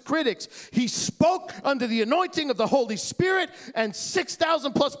to his critics. He spoke under the anointing of the Holy Spirit, and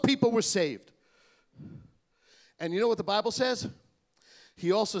 6,000 plus people were saved. And you know what the Bible says?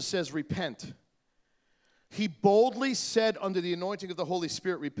 He also says, repent. He boldly said under the anointing of the Holy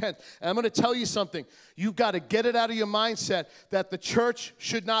Spirit, repent. And I'm going to tell you something. You've got to get it out of your mindset that the church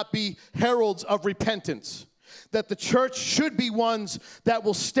should not be heralds of repentance. That the church should be ones that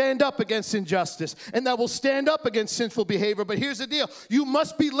will stand up against injustice and that will stand up against sinful behavior. But here's the deal. You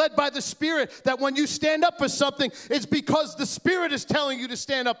must be led by the Spirit, that when you stand up for something, it's because the Spirit is telling you to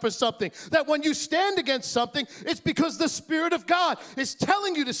stand up for something. That when you stand against something, it's because the Spirit of God is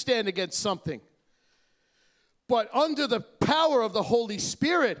telling you to stand against something. But under the power of the Holy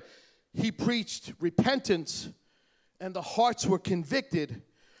Spirit, he preached repentance, and the hearts were convicted,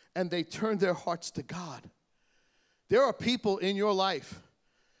 and they turned their hearts to God. There are people in your life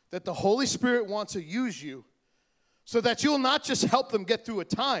that the Holy Spirit wants to use you so that you'll not just help them get through a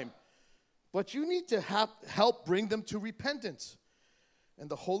time, but you need to help bring them to repentance. And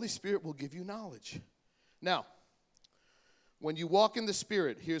the Holy Spirit will give you knowledge. Now, when you walk in the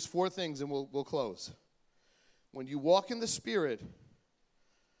Spirit, here's 4 things and we'll close. When you walk in the Spirit,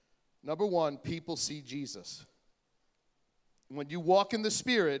 number 1, people see Jesus. When you walk in the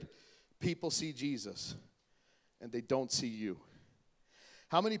Spirit, people see Jesus, and they don't see you.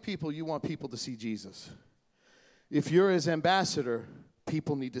 How many people you want people to see Jesus? If you're his ambassador,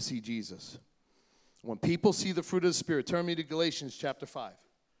 people need to see Jesus. When people see the fruit of the Spirit, turn me to Galatians chapter 5.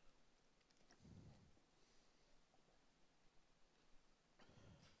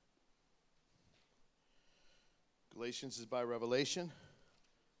 Galatians is by revelation.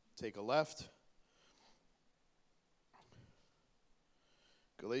 Take a left.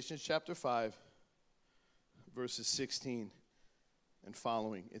 Galatians chapter 5, verses 16 and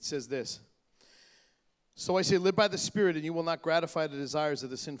following. It says this. So I say, live by the Spirit, and you will not gratify the desires of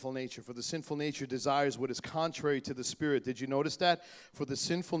the sinful nature. For the sinful nature desires what is contrary to the Spirit. Did you notice that? For the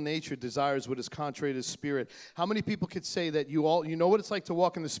sinful nature desires what is contrary to the Spirit. How many people could say that you know what it's like to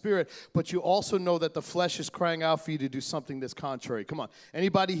walk in the Spirit, but you also know that the flesh is crying out for you to do something that's contrary? Come on.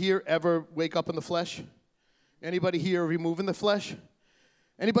 Anybody here ever wake up in the flesh? Anybody here ever move in the flesh?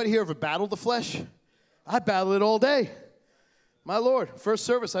 Anybody here ever battle the flesh? I battle it all day. My Lord, first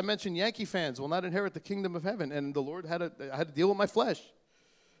service, I mentioned Yankee fans will not inherit the kingdom of heaven, and the Lord I had to deal with my flesh,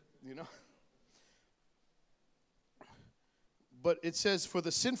 you know. But it says, for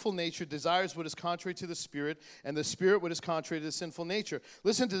the sinful nature desires what is contrary to the Spirit, and the Spirit what is contrary to the sinful nature.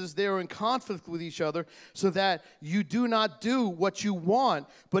 Listen to this. They are in conflict with each other, so that you do not do what you want.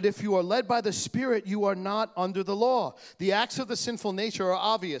 But if you are led by the Spirit, you are not under the law. The acts of the sinful nature are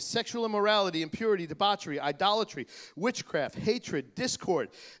obvious: sexual immorality, impurity, debauchery, idolatry, witchcraft, hatred, discord,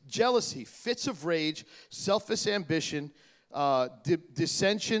 jealousy, fits of rage, selfish ambition,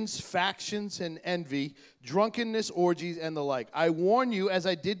 dissensions, factions, and envy, drunkenness, orgies, and the like. I warn you, as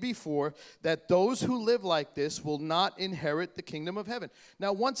I did before, that those who live like this will not inherit the kingdom of heaven.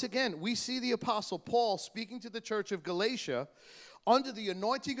 Now, once again, we see the Apostle Paul speaking to the church of Galatia under the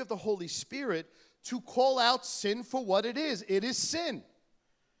anointing of the Holy Spirit to call out sin for what it is. It is sin.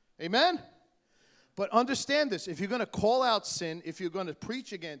 Amen? But understand this, if you're going to call out sin, if you're going to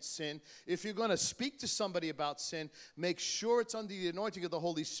preach against sin, if you're going to speak to somebody about sin, make sure it's under the anointing of the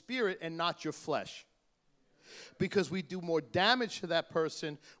Holy Spirit and not your flesh. Because we do more damage to that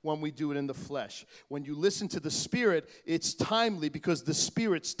person when we do it in the flesh. When you listen to the Spirit, it's timely because the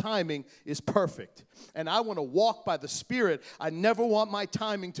Spirit's timing is perfect. And I want to walk by the Spirit. I never want my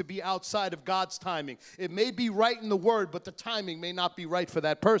timing to be outside of God's timing. It may be right in the Word, but the timing may not be right for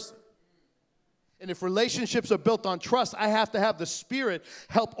that person. And if relationships are built on trust, I have to have the Spirit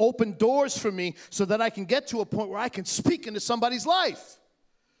help open doors for me so that I can get to a point where I can speak into somebody's life.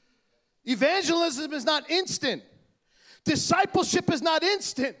 Evangelism is not instant. Discipleship is not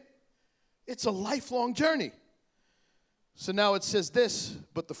instant. It's a lifelong journey. So now it says this,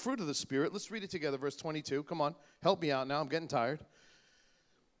 but the fruit of the Spirit, let's read it together, verse 22. Come on, help me out now, I'm getting tired.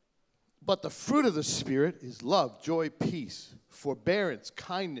 But the fruit of the Spirit is love, joy, peace, forbearance,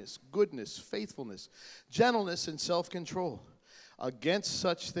 kindness, goodness, faithfulness, gentleness, and self-control. Against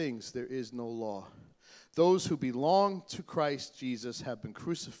such things there is no law. Those who belong to Christ Jesus have been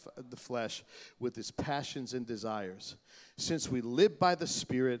crucified the flesh with its passions and desires. Since we live by the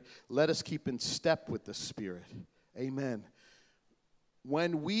Spirit, let us keep in step with the Spirit. Amen.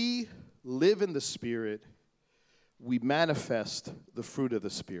 When we live in the Spirit, we manifest the fruit of the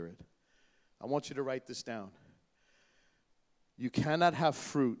Spirit. I want you to write this down. You cannot have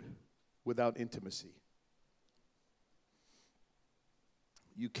fruit without intimacy.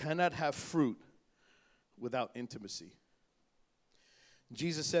 You cannot have fruit without intimacy.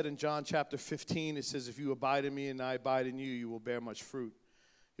 Jesus said in John chapter 15, it says, if you abide in me and I abide in you, you will bear much fruit.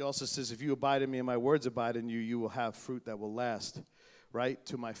 He also says, if you abide in me and my words abide in you, you will have fruit that will last, right,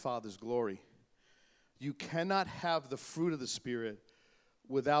 to my Father's glory. You cannot have the fruit of the Spirit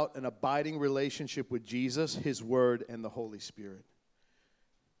without an abiding relationship with Jesus, His Word, and the Holy Spirit.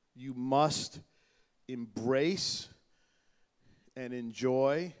 You must embrace and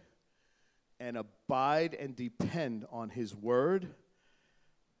enjoy and abide and depend on His Word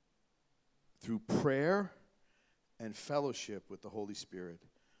through prayer and fellowship with the Holy Spirit.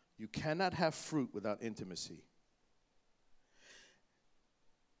 You cannot have fruit without intimacy.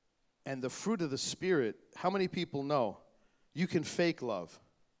 And the fruit of the Spirit, how many people know you can fake love?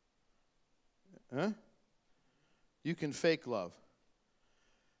 Huh? You can fake love.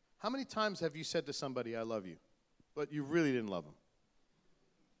 How many times have you said to somebody, I love you, but you really didn't love them?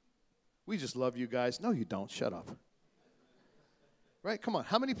 We just love you guys. No, you don't. Shut up. Right? Come on.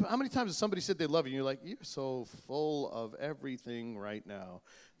 How many times has somebody said they love you and you're like, you're so full of everything right now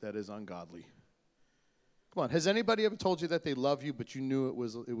that is ungodly? Come on. Has anybody ever told you that they love you but you knew it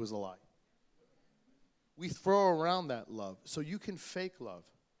was a lie? We throw around that love. So you can fake love.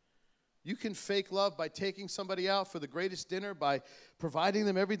 You can fake love by taking somebody out for the greatest dinner, by providing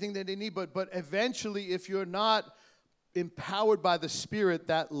them everything that they need. But eventually, if you're not empowered by the Spirit,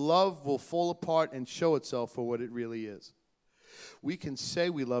 that love will fall apart and show itself for what it really is. We can say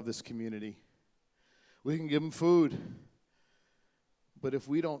we love this community. We can give them food. But if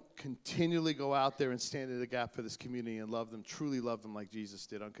we don't continually go out there and stand in the gap for this community and love them, truly love them like Jesus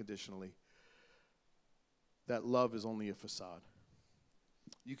did unconditionally, that love is only a facade.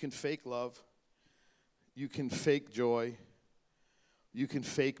 You can fake love. You can fake joy. You can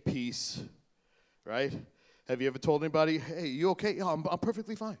fake peace, right? Have you ever told anybody, hey, you okay? Yeah, I'm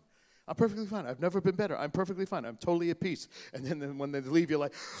perfectly fine. I'm perfectly fine. I've never been better. I'm perfectly fine. I'm totally at peace. And then when they leave, you're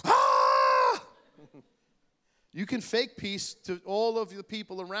like, ah! You can fake peace to all of the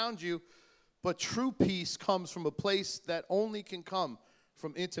people around you, but true peace comes from a place that only can come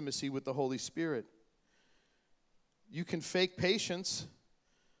from intimacy with the Holy Spirit. You can fake patience.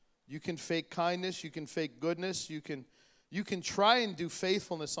 You can fake kindness. You can fake goodness. You can try and do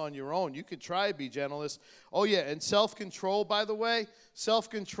faithfulness on your own. You can try to be gentleness. Oh, yeah, and self-control, by the way.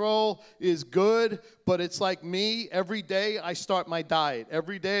 Self-control is good, but it's like me. Every day I start my diet.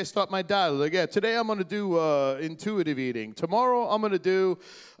 Every day I start my diet. Like, yeah, today I'm going to do intuitive eating. Tomorrow I'm going to do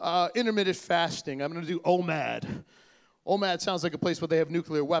intermittent fasting. I'm going to do OMAD. OMAD sounds like a place where they have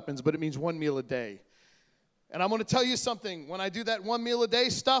nuclear weapons, but it means 1 meal a day. And I'm going to tell you something. When I do that 1 meal a day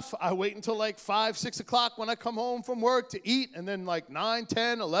stuff, I wait until like 5, 6 o'clock when I come home from work to eat. And then like 9,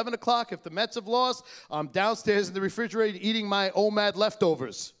 10, 11 o'clock, if the Mets have lost, I'm downstairs in the refrigerator eating my OMAD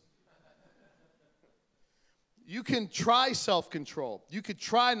leftovers. You can try self-control. You could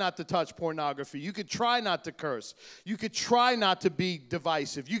try not to touch pornography. You could try not to curse. You could try not to be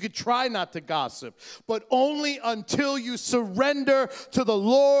divisive. You could try not to gossip. But only until you surrender to the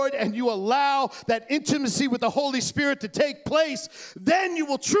Lord and you allow that intimacy with the Holy Spirit to take place, then you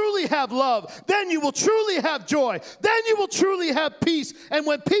will truly have love. Then you will truly have joy. Then you will truly have peace. And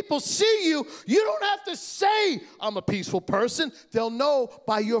when people see you, you don't have to say, I'm a peaceful person. They'll know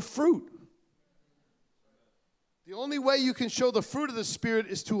by your fruit. The only way you can show the fruit of the Spirit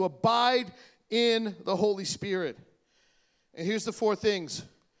is to abide in the Holy Spirit. And here's the 4 things.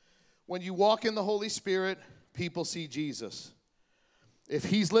 When you walk in the Holy Spirit, people see Jesus. If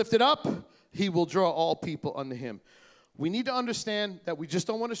he's lifted up, he will draw all people unto him. We need to understand that we just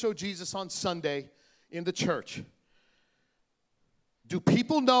don't want to show Jesus on Sunday in the church. Do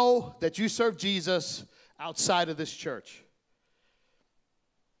people know that you serve Jesus outside of this church?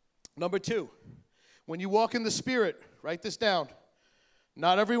 Number 2. When you walk in the Spirit, write this down.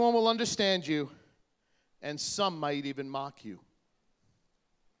 Not everyone will understand you, and some might even mock you.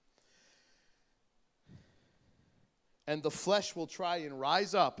 And the flesh will try and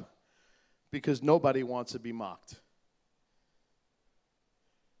rise up because nobody wants to be mocked.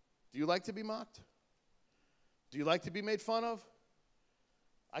 Do you like to be mocked? Do you like to be made fun of?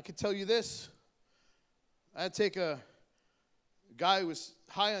 I could tell you this. I had to take a guy who was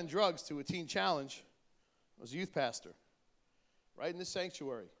high on drugs to a teen challenge. I was a youth pastor, right in the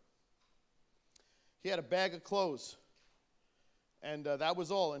sanctuary. He had a bag of clothes, and that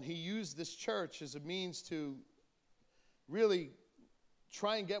was all. And he used this church as a means to really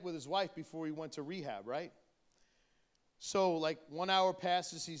try and get with his wife before he went to rehab, right? So, like, 1 hour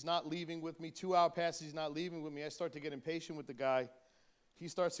passes, he's not leaving with me. 2 hour passes, he's not leaving with me. I start to get impatient with the guy. He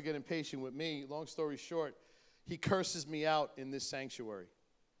starts to get impatient with me. Long story short, he curses me out in this sanctuary.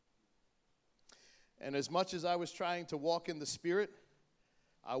 And as much as I was trying to walk in the Spirit,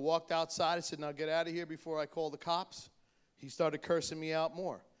 I walked outside. I said, now get out of here before I call the cops. He started cursing me out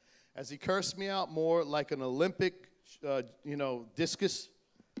more. As he cursed me out more, like an Olympic, discus. I had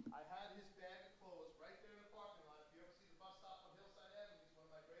his bag of clothes right there in the parking lot. If you ever see the bus stop on Hillside Avenue, it's one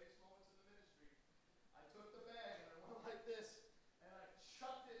of my greatest moments in the ministry. I took the bag and I went like this, and I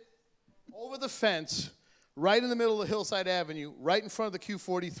chucked it over the fence, right in the middle of Hillside Avenue, right in front of the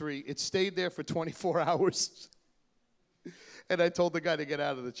Q43. It stayed there for 24 hours. And I told the guy to get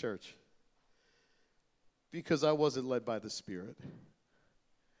out of the church. Because I wasn't led by the Spirit.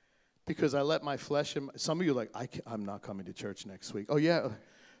 Because I let my flesh, and some of you are like, I'm not coming to church next week. Oh, yeah,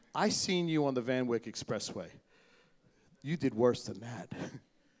 I seen you on the Van Wyck Expressway. You did worse than that.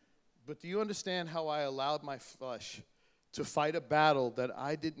 But do you understand how I allowed my flesh to fight a battle that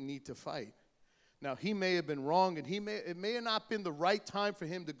I didn't need to fight? Now, he may have been wrong, and it may have not been the right time for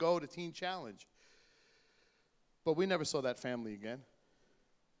him to go to Teen Challenge. But we never saw that family again.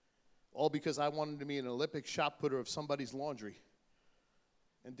 All because I wanted to be an Olympic shot putter of somebody's laundry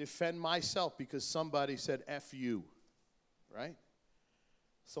and defend myself because somebody said, F you, right?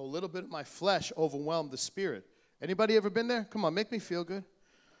 So a little bit of my flesh overwhelmed the Spirit. Anybody ever been there? Come on, make me feel good.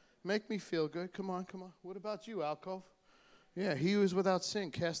 Make me feel good. Come on, come on. What about you, Alcove? Yeah, he who is without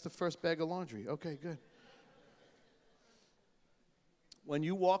sin cast the first bag of laundry. Okay, good. When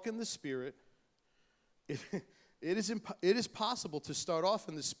you walk in the Spirit, it is possible to start off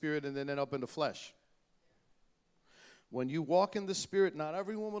in the Spirit and then end up in the flesh. When you walk in the Spirit, not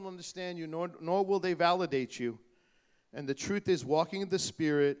everyone will understand you, nor will they validate you. And the truth is, walking in the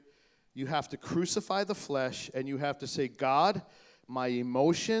Spirit, you have to crucify the flesh, and you have to say, God, my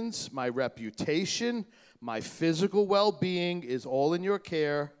emotions, my reputation, my physical well-being is all in your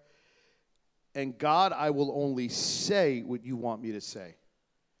care. And God, I will only say what you want me to say.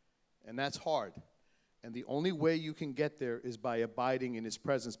 And that's hard. And the only way you can get there is by abiding in his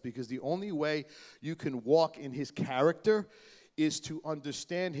presence, because the only way you can walk in his character is to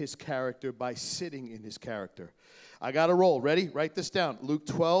understand his character by sitting in his character. I got to roll. Ready? Write this down. Luke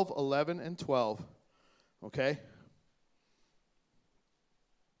 12, 11, and 12. Okay?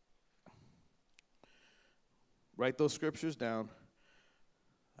 Write those scriptures down.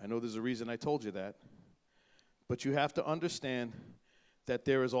 I know there's a reason I told you that. But you have to understand that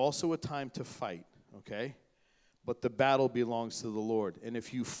there is also a time to fight, okay? But the battle belongs to the Lord. And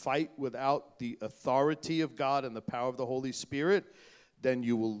if you fight without the authority of God and the power of the Holy Spirit, then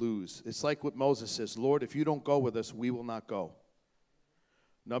you will lose. It's like what Moses says, Lord, if you don't go with us, we will not go.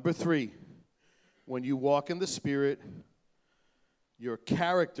 Number 3, when you walk in the Spirit, your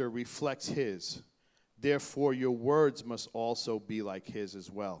character reflects his. Therefore, your words must also be like his as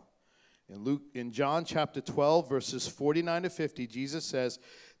well. In John chapter 12, verses 49 to 50, Jesus says,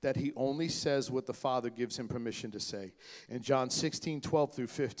 that he only says what the Father gives him permission to say. In John 16:12 through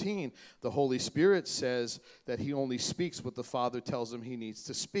 15, the Holy Spirit says that he only speaks what the Father tells him he needs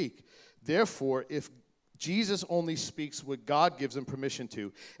to speak. Therefore, if Jesus only speaks what God gives him permission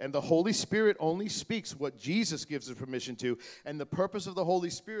to, and the Holy Spirit only speaks what Jesus gives him permission to, and the purpose of the Holy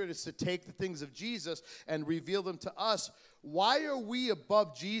Spirit is to take the things of Jesus and reveal them to us, why are we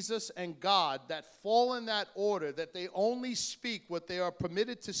above Jesus and God that fall in that order, that they only speak what they are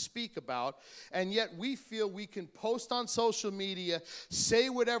permitted to speak about, and yet we feel we can post on social media, say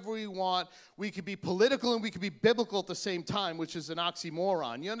whatever we want, we could be political and we could be biblical at the same time, which is an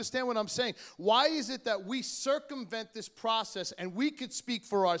oxymoron. You understand what I'm saying? Why is it that we circumvent this process and we could speak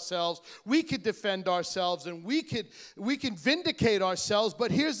for ourselves, we could defend ourselves, and we can vindicate ourselves,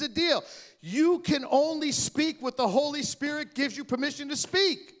 but here's the deal. You can only speak what the Holy Spirit gives you permission to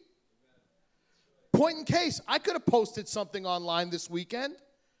speak. Point in case, I could have posted something online this weekend.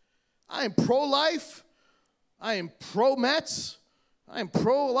 I am pro-life. I am pro-Mets. I am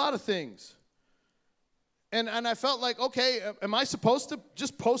pro a lot of things. And I felt like, okay, am I supposed to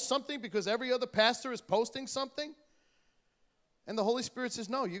just post something because every other pastor is posting something? And the Holy Spirit says,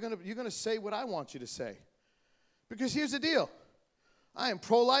 no, you're gonna say what I want you to say. Because here's the deal. I am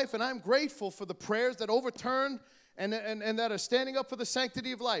pro-life, and I'm grateful for the prayers that overturn and that are standing up for the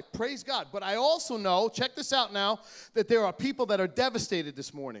sanctity of life. Praise God. But I also know, check this out now, that there are people that are devastated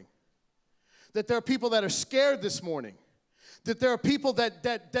this morning. That there are people that are scared this morning. That there are people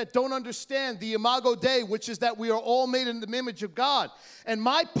that don't understand the Imago Dei, which is that we are all made in the image of God. And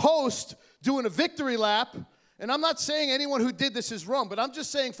my post doing a victory lap, and I'm not saying anyone who did this is wrong, but I'm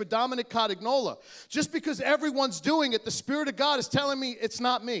just saying for Dominick Cotignola, just because everyone's doing it, the Spirit of God is telling me it's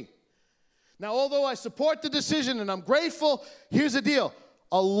not me. Now, although I support the decision and I'm grateful, here's the deal.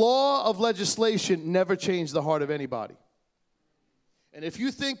 A law of legislation never changed the heart of anybody. And if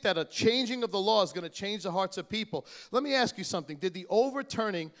you think that a changing of the law is going to change the hearts of people, let me ask you something. Did the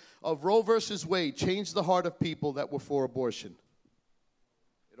overturning of Roe versus Wade change the heart of people that were for abortion?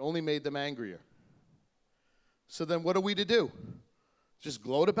 It only made them angrier. So then what are we to do? Just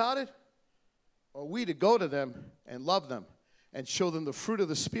gloat about it? Or are we to go to them and love them and show them the fruit of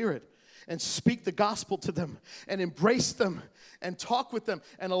the Spirit and speak the gospel to them and embrace them and talk with them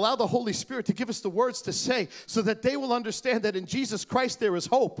and allow the Holy Spirit to give us the words to say so that they will understand that in Jesus Christ there is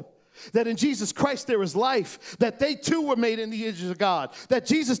hope, that in Jesus Christ there is life, that they too were made in the image of God, that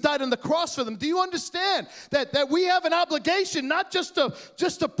Jesus died on the cross for them. Do you understand that we have an obligation not just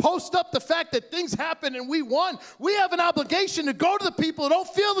to post up the fact that things happen and we won? We have an obligation to go to the people who don't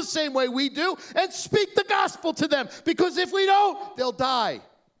feel the same way we do and speak the gospel to them, because if we don't, they'll die.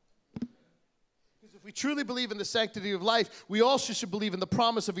 If we truly believe in the sanctity of life, we also should believe in the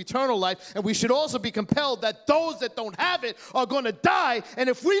promise of eternal life, and we should also be compelled that those that don't have it are going to die, and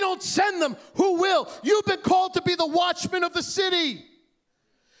if we don't send them, who will? You've been called to be the watchman of the city.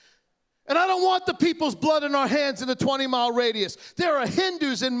 And I don't want the people's blood in our hands in a 20-mile radius. There are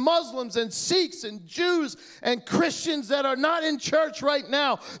Hindus and Muslims and Sikhs and Jews and Christians that are not in church right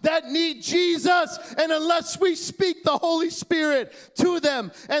now that need Jesus. And unless we speak the Holy Spirit to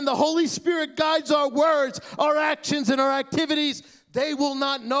them and the Holy Spirit guides our words, our actions, and our activities, they will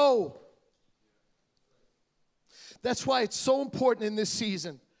not know. That's why it's so important in this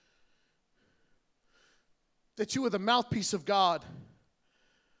season that you are the mouthpiece of God.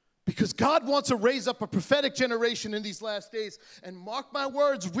 Because God wants to raise up a prophetic generation in these last days. And mark my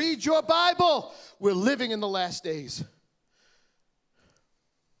words, read your Bible. We're living in the last days.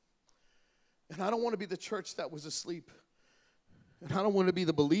 And I don't want to be the church that was asleep. And I don't want to be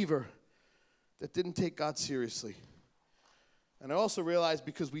the believer that didn't take God seriously. And I also realize,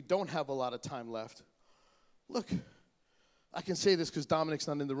 because we don't have a lot of time left. Look, I can say this because Dominick's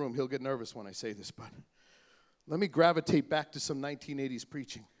not in the room. He'll get nervous when I say this. But let me gravitate back to some 1980s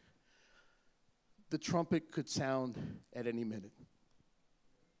preaching. The trumpet could sound at any minute.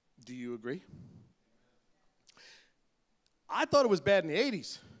 Do you agree? I thought it was bad in the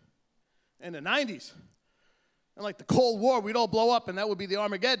 80s and the 90s. And like the Cold War, we'd all blow up and that would be the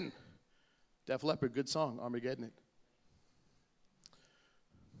Armageddon. Def Leppard, good song, Armageddon it.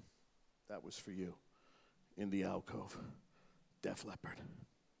 That was for you in the alcove. Def Leppard.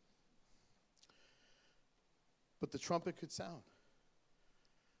 But the trumpet could sound.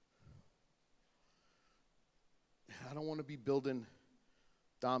 I don't want to be building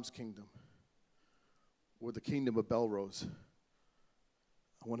Dom's kingdom or the kingdom of Belrose.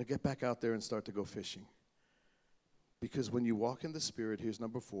 I want to get back out there and start to go fishing. Because when you walk in the Spirit, here's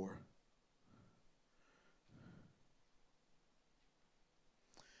number 4.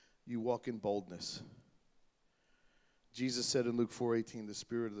 You walk in boldness. Jesus said in Luke 4:18, the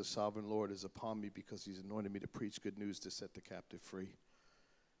Spirit of the sovereign Lord is upon me because he's anointed me to preach good news, to set the captive free.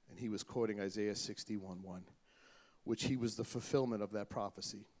 And he was quoting Isaiah 61:1, which he was the fulfillment of that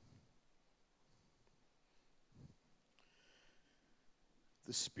prophecy.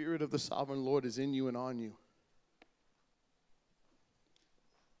 The Spirit of the sovereign Lord is in you and on you.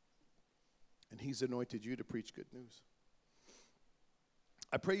 And he's anointed you to preach good news.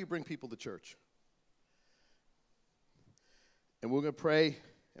 I pray you bring people to church. And we're going to pray,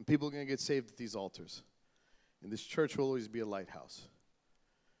 and people are going to get saved at these altars. And this church will always be a lighthouse.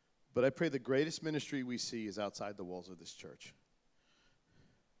 But I pray the greatest ministry we see is outside the walls of this church.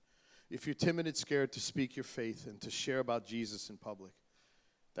 If you're timid and scared to speak your faith and to share about Jesus in public,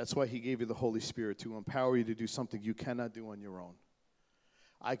 that's why he gave you the Holy Spirit, to empower you to do something you cannot do on your own.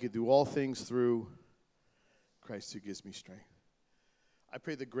 I could do all things through Christ who gives me strength. I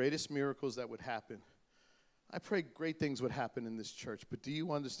pray the greatest miracles that would happen. I pray great things would happen in this church. But do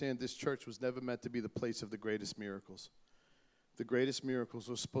you understand this church was never meant to be the place of the greatest miracles? The greatest miracles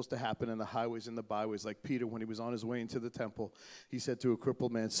were supposed to happen in the highways and the byways. Like Peter, when he was on his way into the temple, he said to a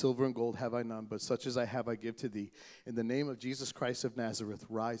crippled man, silver and gold have I none, but such as I have I give to thee. In the name of Jesus Christ of Nazareth,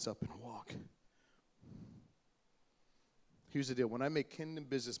 rise up and walk. Here's the deal. When I make kingdom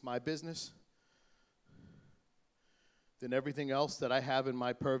business my business, then everything else that I have in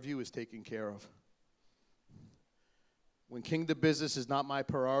my purview is taken care of. When kingdom business is not my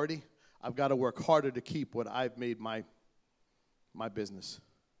priority, I've got to work harder to keep what I've made my business.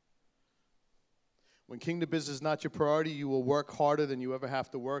 When kingdom business is not your priority, you will work harder than you ever have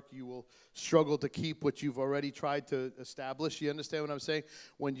to work. You will struggle to keep what you've already tried to establish. You understand what I'm saying?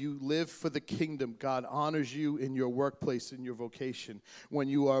 When you live for the kingdom, God honors you in your workplace, in your vocation. When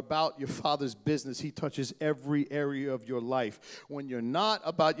you are about your Father's business, he touches every area of your life. When you're not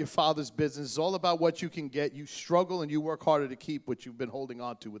about your Father's business, it's all about what you can get. You struggle and you work harder to keep what you've been holding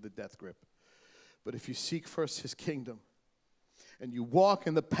on to with a death grip. But if you seek first his kingdom and you walk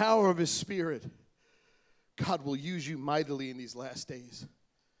in the power of his Spirit, God will use you mightily in these last days.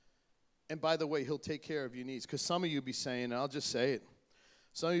 And by the way, he'll take care of your needs. Because some of you be saying, and I'll just say it,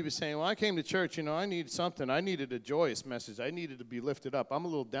 some of you be saying, well, I came to church, I needed something. I needed a joyous message. I needed to be lifted up. I'm a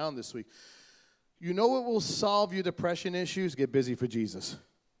little down this week. You know what will solve your depression issues? Get busy for Jesus.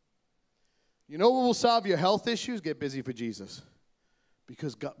 You know what will solve your health issues? Get busy for Jesus.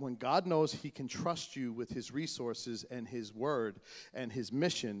 Because God, when God knows he can trust you with his resources and his word and his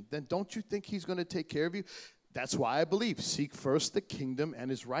mission, then don't you think he's going to take care of you? That's why I believe, seek first the kingdom and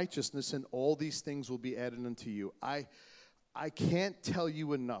his righteousness, and all these things will be added unto you. I can't tell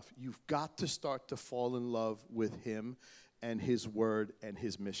you enough. You've got to start to fall in love with him and his word and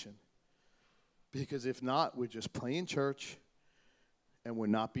his mission. Because if not, we're just playing church and we're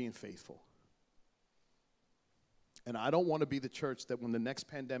not being faithful. And I don't want to be the church that when the next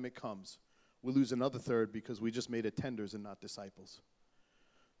pandemic comes, we lose another third because we just made attenders and not disciples.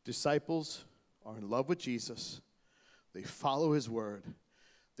 Disciples are in love with Jesus. They follow his word.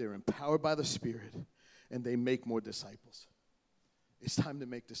 They're empowered by the Spirit, and they make more disciples. It's time to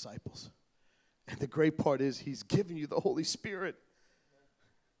make disciples. And the great part is he's given you the Holy Spirit.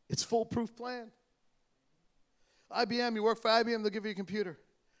 It's a foolproof plan. IBM, you work for IBM, they'll give you a computer.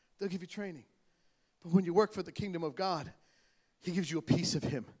 They'll give you training. But when you work for the kingdom of God, he gives you a piece of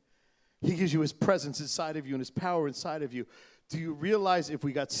him. He gives you his presence inside of you and his power inside of you. Do you realize if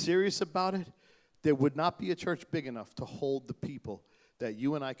we got serious about it, there would not be a church big enough to hold the people that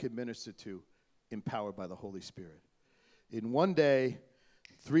you and I could minister to, empowered by the Holy Spirit? In one day,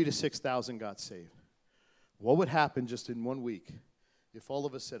 3,000 to 6,000 got saved. What would happen just in 1 week if all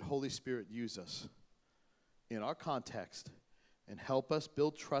of us said, Holy Spirit, use us in our context and help us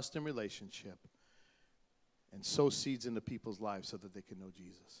build trust and relationship and sow seeds into people's lives so that they can know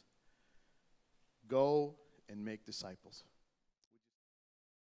Jesus? Go and make disciples.